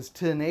uses,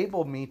 to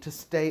enable me to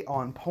stay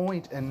on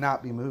point and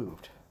not be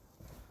moved.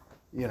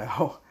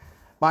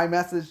 My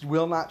message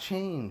will not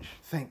change,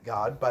 thank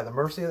God, by the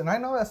mercy and I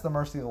know that's the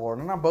mercy of the Lord,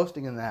 and I'm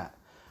boasting in that.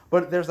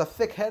 But there's a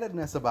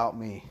thick-headedness about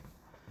me,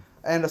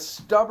 and a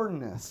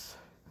stubbornness,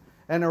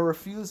 and a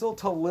refusal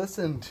to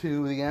listen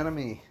to the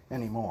enemy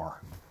anymore,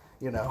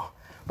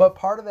 But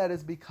part of that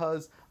is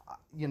because,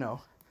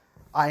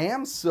 I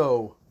am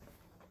so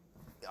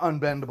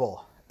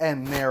unbendable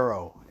and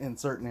narrow in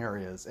certain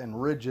areas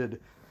and rigid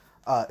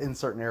in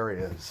certain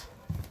areas.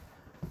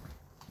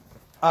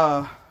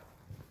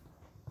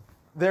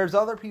 There's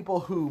other people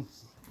who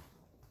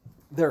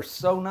they're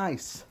so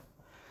nice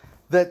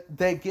that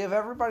they give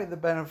everybody the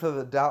benefit of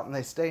the doubt and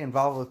they stay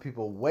involved with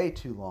people way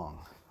too long.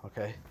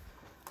 Okay?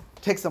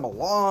 It takes them a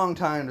long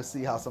time to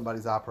see how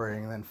somebody's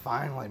operating, and then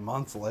finally,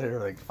 months later,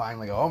 they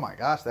finally go, oh my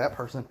gosh, that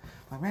person,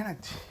 like, man, I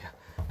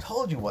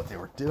told you what they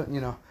were doing,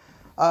 you know.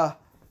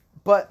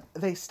 But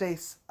they stay,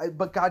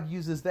 but God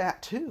uses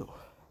that too.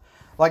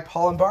 Like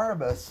Paul and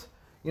Barnabas,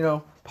 you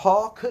know,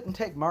 Paul couldn't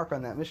take Mark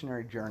on that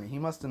missionary journey. He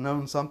must have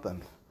known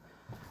something.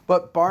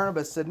 But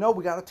Barnabas said, no,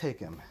 we got to take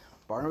him.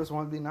 Barnabas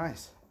wanted to be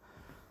nice.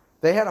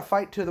 They had a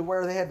fight to the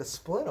where they had to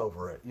split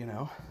over it, you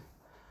know.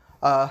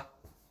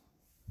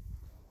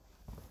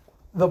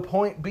 The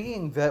point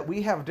being that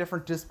we have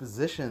different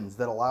dispositions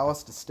that allow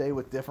us to stay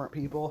with different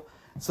people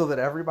so that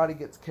everybody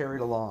gets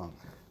carried along,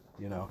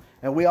 you know.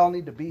 And we all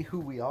need to be who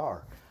we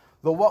are.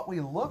 But what we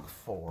look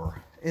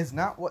for is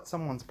not what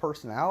someone's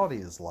personality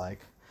is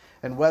like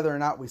and whether or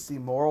not we see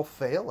moral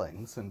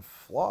failings and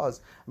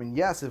flaws. I mean,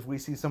 yes, if we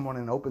see someone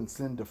in open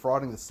sin,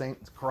 defrauding the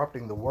saints,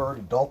 corrupting the word,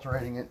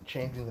 adulterating it,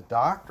 changing the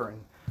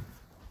doctrine,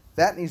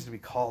 that needs to be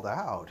called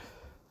out.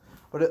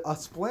 But a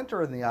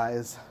splinter in the eye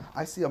is,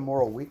 I see a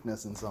moral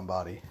weakness in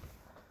somebody.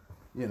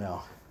 You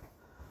know,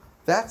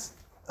 that's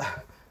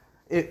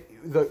it.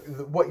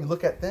 What you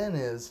look at then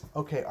is,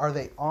 okay, are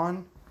they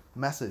on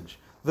message?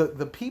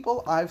 The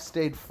people I've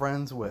stayed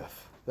friends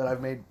with, that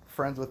I've made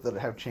friends with that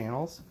have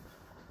channels,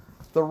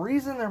 the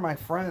reason they're my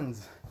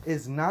friends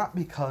is not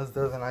because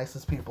they're the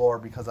nicest people or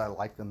because I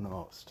like them the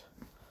most.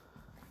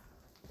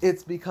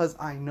 It's because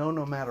I know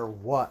no matter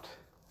what,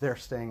 they're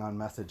staying on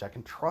message. I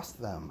can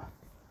trust them.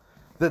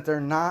 That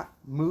they're not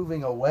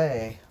moving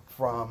away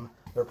from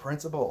their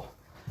principle.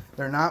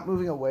 They're not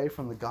moving away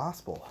from the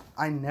gospel.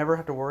 I never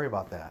have to worry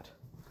about that.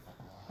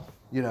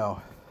 You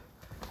know,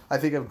 I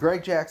think of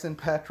Greg Jackson,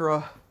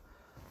 Petra,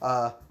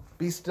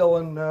 Be Still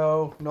and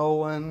Know,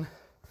 Nolan,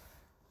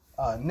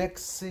 Nick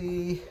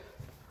C.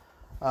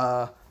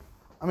 I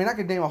mean, I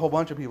could name a whole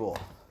bunch of people.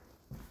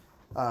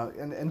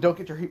 And don't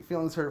get your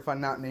feelings hurt if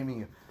I'm not naming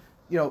you.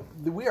 You know,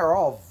 we are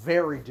all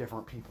very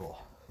different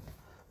people.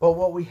 But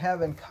what we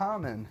have in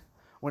common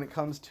when it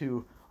comes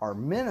to our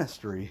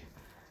ministry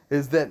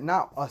is that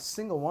not a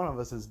single one of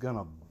us is going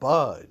to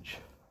budge,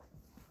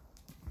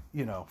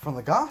 you know, from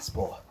the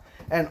gospel.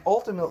 And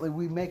ultimately,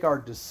 we make our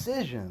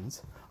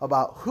decisions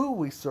about who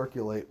we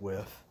circulate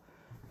with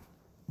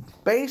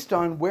based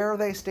on where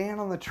they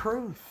stand on the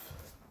truth.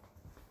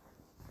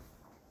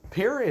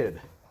 Period.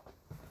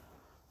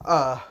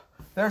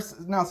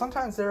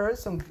 Sometimes there is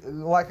some,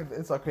 like,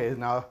 it's okay.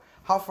 Now,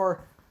 how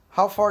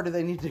far do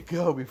they need to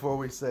go before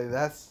we say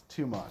that's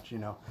too much, you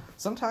know?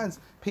 Sometimes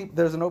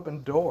there's an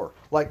open door.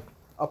 Like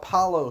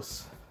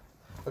Apollos,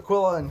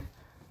 Aquila and...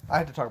 I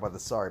had to talk about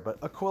this, sorry. But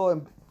Aquila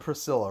and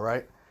Priscilla,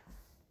 right?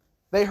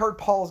 They heard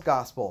Paul's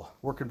gospel,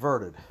 were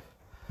converted.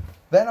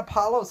 Then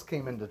Apollos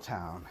came into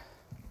town.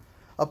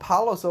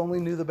 Apollos only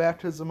knew the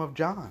baptism of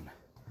John.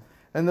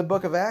 And the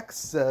book of Acts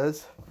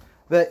says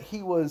that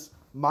he was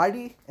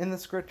mighty in the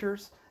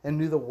scriptures and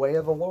knew the way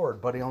of the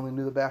Lord, but he only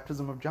knew the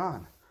baptism of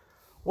John.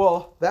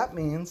 Well, that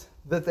means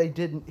that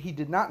he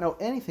did not know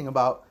anything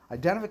about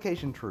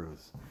identification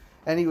truths.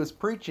 And he was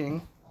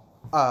preaching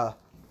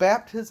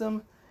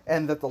baptism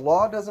and that the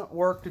law doesn't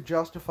work to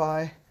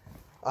justify.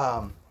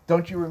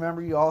 Don't you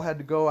remember you all had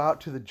to go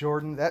out to the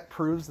Jordan? That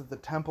proves that the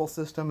temple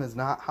system is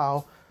not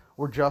how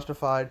we're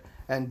justified.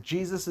 And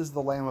Jesus is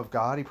the Lamb of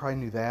God. He probably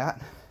knew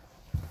that.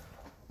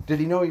 Did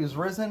he know he was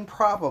risen?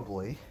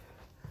 Probably.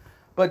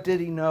 But did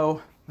he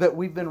know that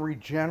we've been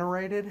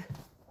regenerated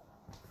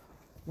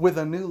with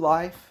a new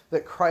life,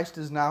 that Christ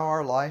is now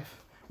our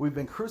life? We've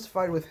been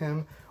crucified with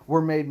him.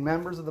 We're made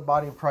members of the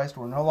body of Christ.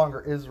 We're no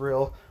longer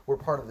Israel. We're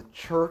part of the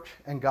church,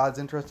 and God's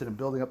interested in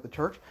building up the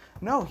church.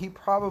 No, he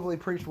probably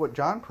preached what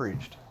John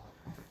preached.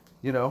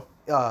 You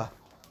know,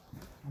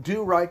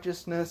 do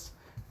righteousness,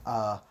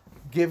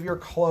 give your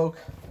cloak.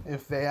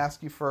 If they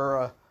ask you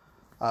for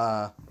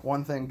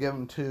one thing, give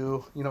them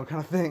two, you know,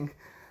 kind of thing.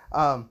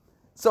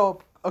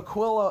 So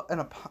Aquila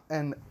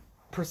and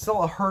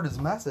Priscilla heard his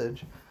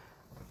message.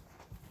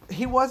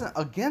 He wasn't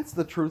against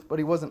the truth, but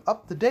he wasn't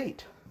up to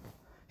date.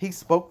 He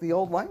spoke the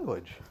old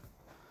language.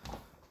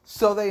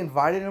 So they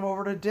invited him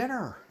over to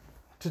dinner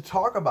to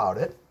talk about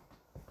it.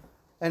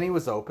 And he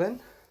was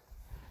open.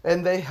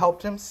 And they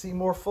helped him see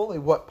more fully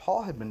what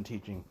Paul had been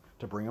teaching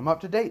to bring him up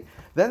to date.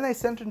 Then they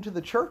sent him to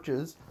the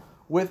churches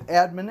with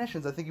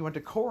admonitions. I think he went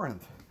to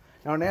Corinth.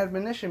 Now, an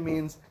admonition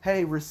means,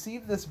 hey,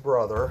 receive this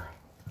brother.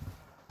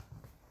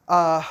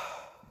 An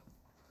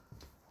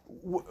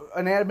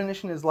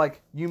admonition is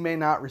like, you may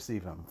not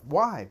receive him.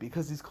 Why?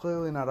 Because he's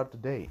clearly not up to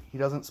date. He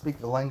doesn't speak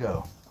the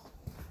lingo.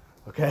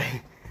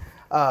 Okay?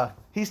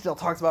 He still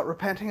talks about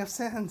repenting of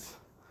sins.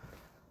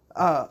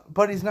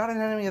 But he's not an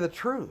enemy of the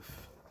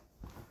truth.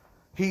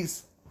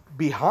 He's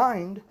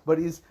behind, but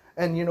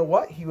and you know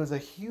what? He was a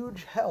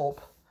huge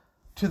help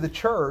to the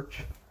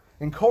church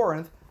in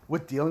Corinth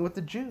with dealing with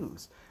the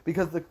Jews.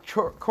 Because the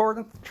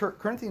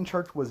Corinthian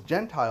church was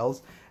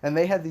Gentiles, and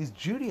they had these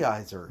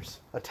Judaizers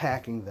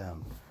attacking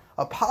them.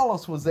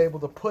 Apollos was able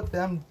to put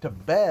them to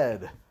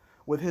bed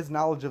with his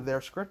knowledge of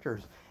their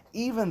scriptures,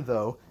 even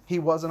though he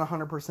wasn't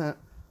 100%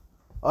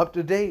 up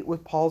to date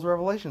with Paul's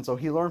revelation. So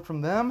he learned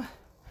from them,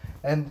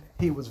 and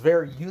he was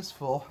very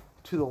useful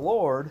to the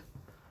Lord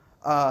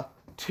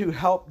to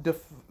help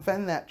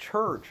defend that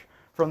church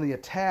from the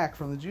attack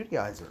from the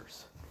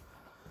Judaizers.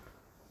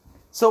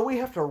 So we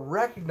have to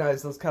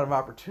recognize those kind of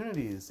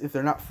opportunities. If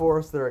they're not for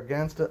us, they're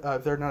against us.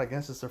 If they're not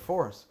against us, they're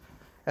for us.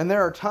 And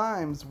there are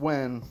times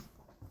when,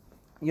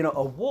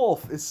 a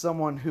wolf is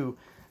someone who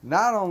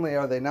not only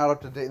are they not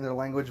up to date in their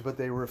language, but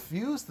they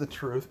refuse the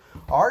truth,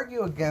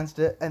 argue against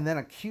it, and then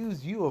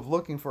accuse you of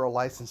looking for a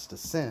license to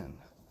sin.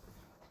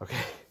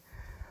 Okay?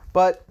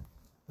 But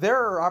there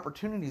are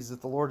opportunities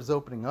that the Lord is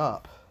opening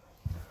up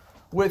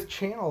with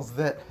channels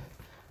that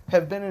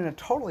have been in a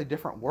totally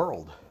different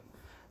world.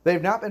 They've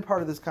not been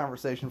part of this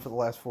conversation for the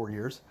last 4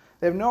 years.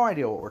 They have no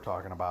idea what we're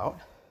talking about.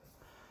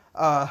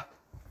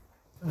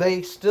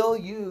 They still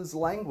use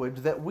language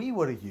that we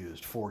would have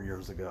used 4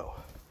 years ago.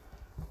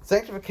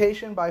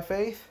 Sanctification by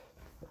faith,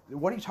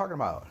 what are you talking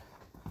about?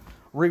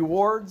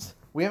 Rewards,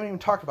 we haven't even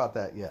talked about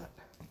that yet.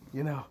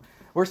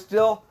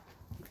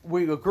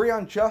 We agree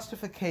on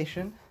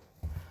justification,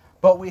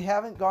 but we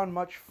haven't gone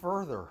much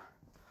further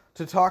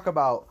to talk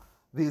about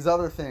these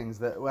other things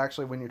that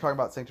actually, when you're talking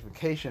about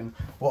sanctification,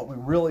 what we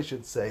really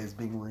should say is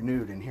being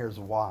renewed, and here's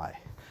why.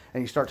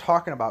 And you start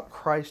talking about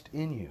Christ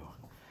in you.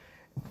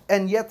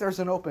 And yet there's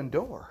an open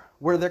door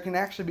where there can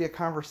actually be a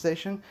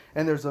conversation,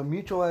 and there's a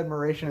mutual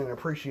admiration and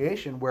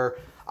appreciation where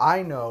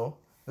I know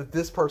that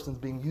this person's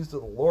being used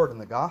of the Lord in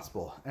the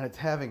gospel, and it's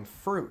having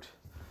fruit.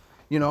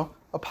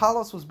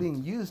 Apollos was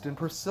being used, and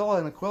Priscilla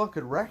and Aquila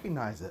could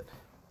recognize it.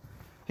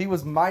 He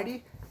was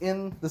mighty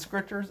in the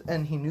scriptures,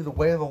 and he knew the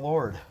way of the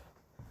Lord.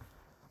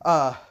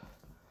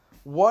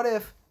 What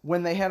if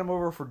when they had him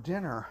over for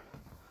dinner,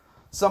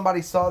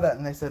 somebody saw that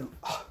and they said,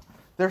 oh,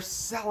 they're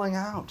selling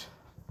out.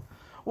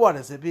 What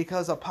is it?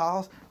 Because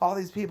Apollos, all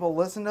these people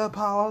listen to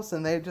Apollos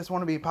and they just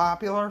want to be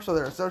popular, so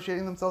they're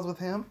associating themselves with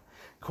him,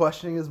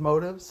 questioning their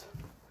motives.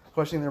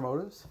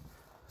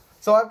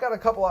 So I've got a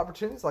couple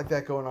opportunities like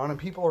that going on, and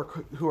people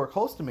who are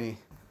close to me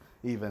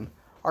even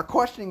are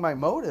questioning my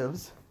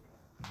motives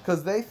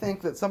because they think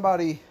that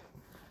somebody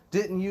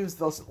didn't use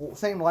the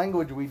same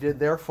language we did,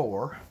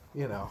 therefore,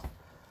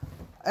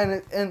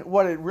 And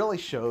what it really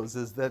shows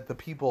is that the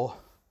people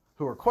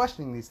who are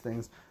questioning these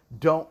things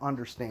don't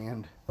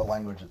understand the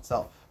language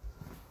itself,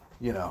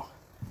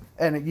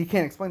 And you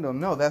can't explain to them,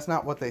 no, that's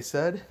not what they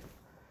said.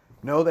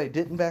 No, they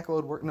didn't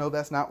backload work. No,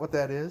 that's not what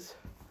that is.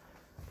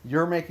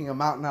 You're making a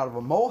mountain out of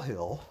a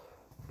molehill,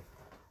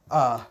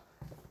 and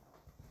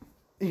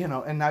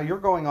now you're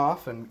going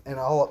off and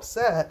all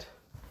upset.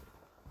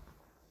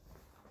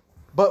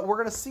 But we're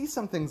going to see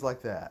some things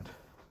like that.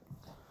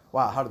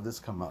 Wow, how did this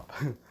come up?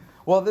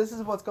 Well, this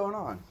is what's going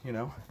on,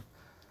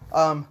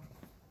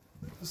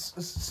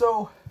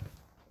 So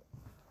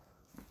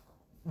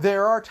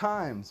there are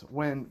times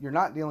when you're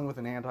not dealing with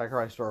an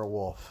antichrist or a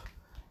wolf.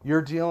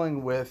 You're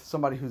dealing with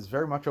somebody who's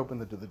very much open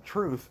to the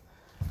truth,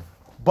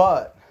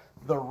 but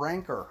the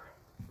rancor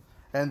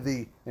and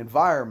the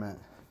environment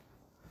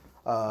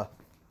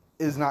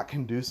is not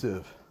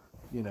conducive,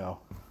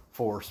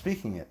 for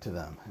speaking it to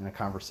them in a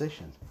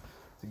conversation.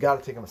 You got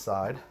to take them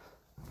aside.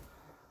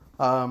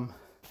 And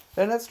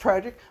that's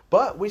tragic,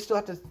 but we still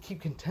have to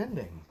keep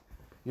contending,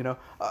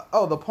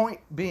 the point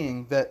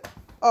being that,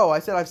 I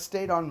said I've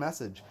stayed on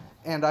message,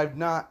 and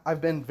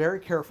I've been very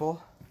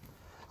careful.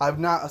 I've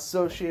not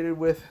associated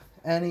with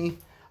I'm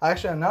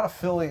not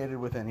affiliated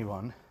with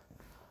anyone.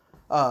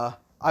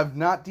 I've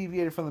not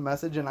deviated from the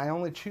message, and I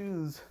only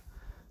choose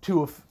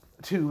to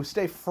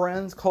stay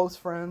close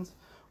friends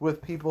with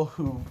people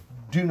who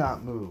do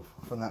not move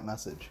from that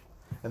message.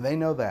 And they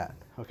know that,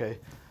 okay?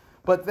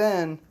 But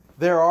then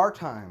there are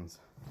times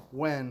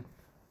when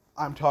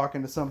I'm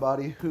talking to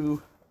somebody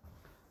who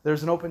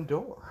there's an open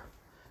door.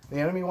 The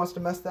enemy wants to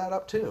mess that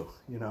up too,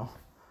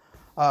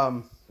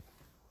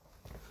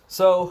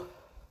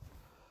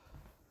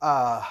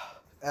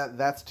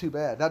 That's too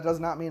bad. That does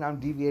not mean I'm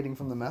deviating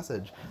from the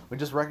message. We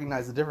just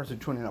recognize the difference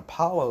between an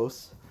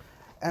Apollos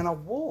and a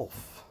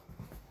wolf.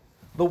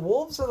 The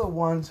wolves are the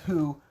ones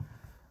who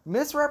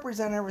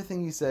misrepresent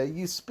everything you say.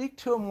 You speak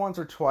to them once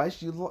or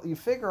twice. You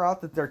figure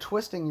out that they're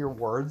twisting your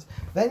words.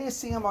 Then you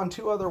see them on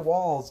 2 other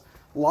walls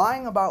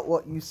lying about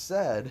what you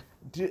said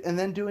and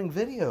then doing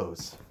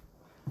videos.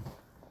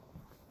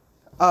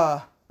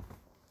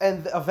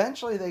 And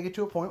eventually they get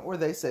to a point where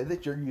they say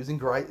that you're using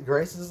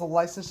grace as a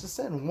license to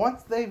sin.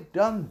 Once they've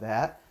done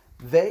that,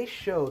 they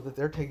show that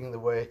they're taking the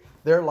way.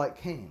 They're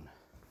like Cain.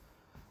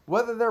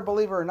 Whether they're a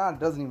believer or not, it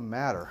doesn't even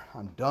matter.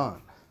 I'm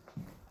done.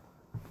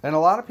 And a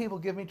lot of people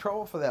give me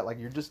trouble for that. Like,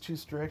 you're just too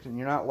strict and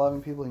you're not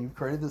loving people and you've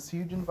created this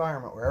huge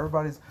environment where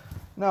everybody's...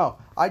 No,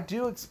 I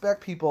do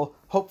expect people,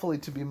 hopefully,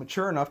 to be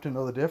mature enough to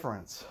know the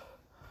difference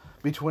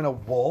between a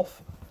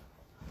wolf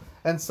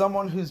and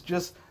someone who's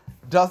just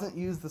doesn't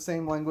use the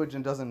same language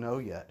and doesn't know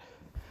yet.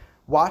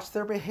 Watch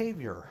their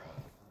behavior.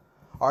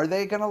 Are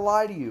they going to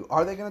lie to you?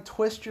 Are they going to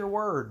twist your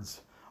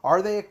words?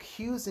 Are they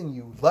accusing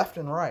you left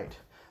and right?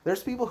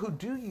 There's people who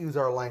do use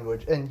our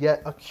language and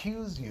yet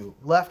accuse you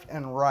left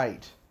and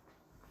right.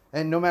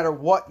 And no matter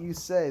what you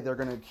say, they're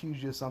going to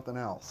accuse you of something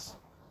else.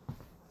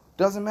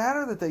 Doesn't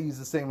matter that they use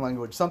the same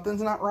language.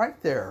 Something's not right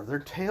there. Their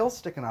tail's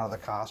sticking out of the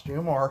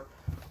costume,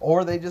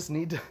 or they just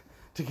need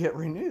to get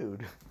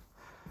renewed.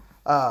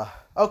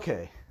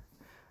 Okay.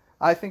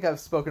 I think I've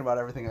spoken about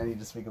everything I need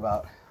to speak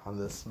about on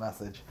this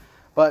message.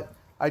 But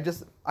how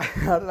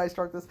did I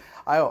start this?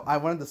 I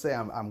wanted to say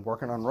I'm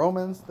working on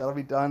Romans. That'll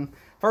be done.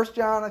 1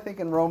 John, I think,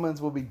 and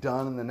Romans will be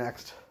done in the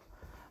next,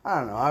 I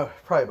don't know,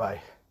 probably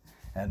by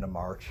end of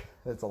March.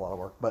 It's a lot of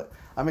work, but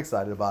I'm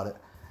excited about it.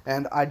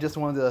 And I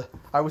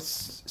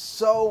was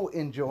so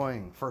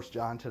enjoying 1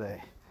 John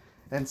today.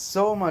 And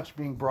so much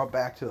being brought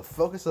back to the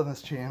focus of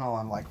this channel.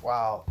 I'm like,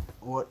 wow,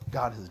 what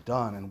God has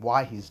done and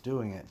why he's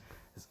doing it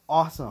is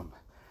awesome.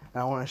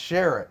 And I want to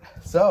share it.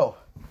 So,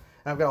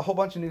 and I've got a whole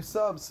bunch of new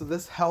subs, so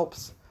this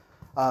helps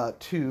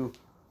to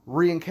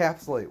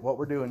re-encapsulate what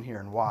we're doing here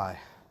and why.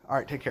 All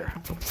right, take care.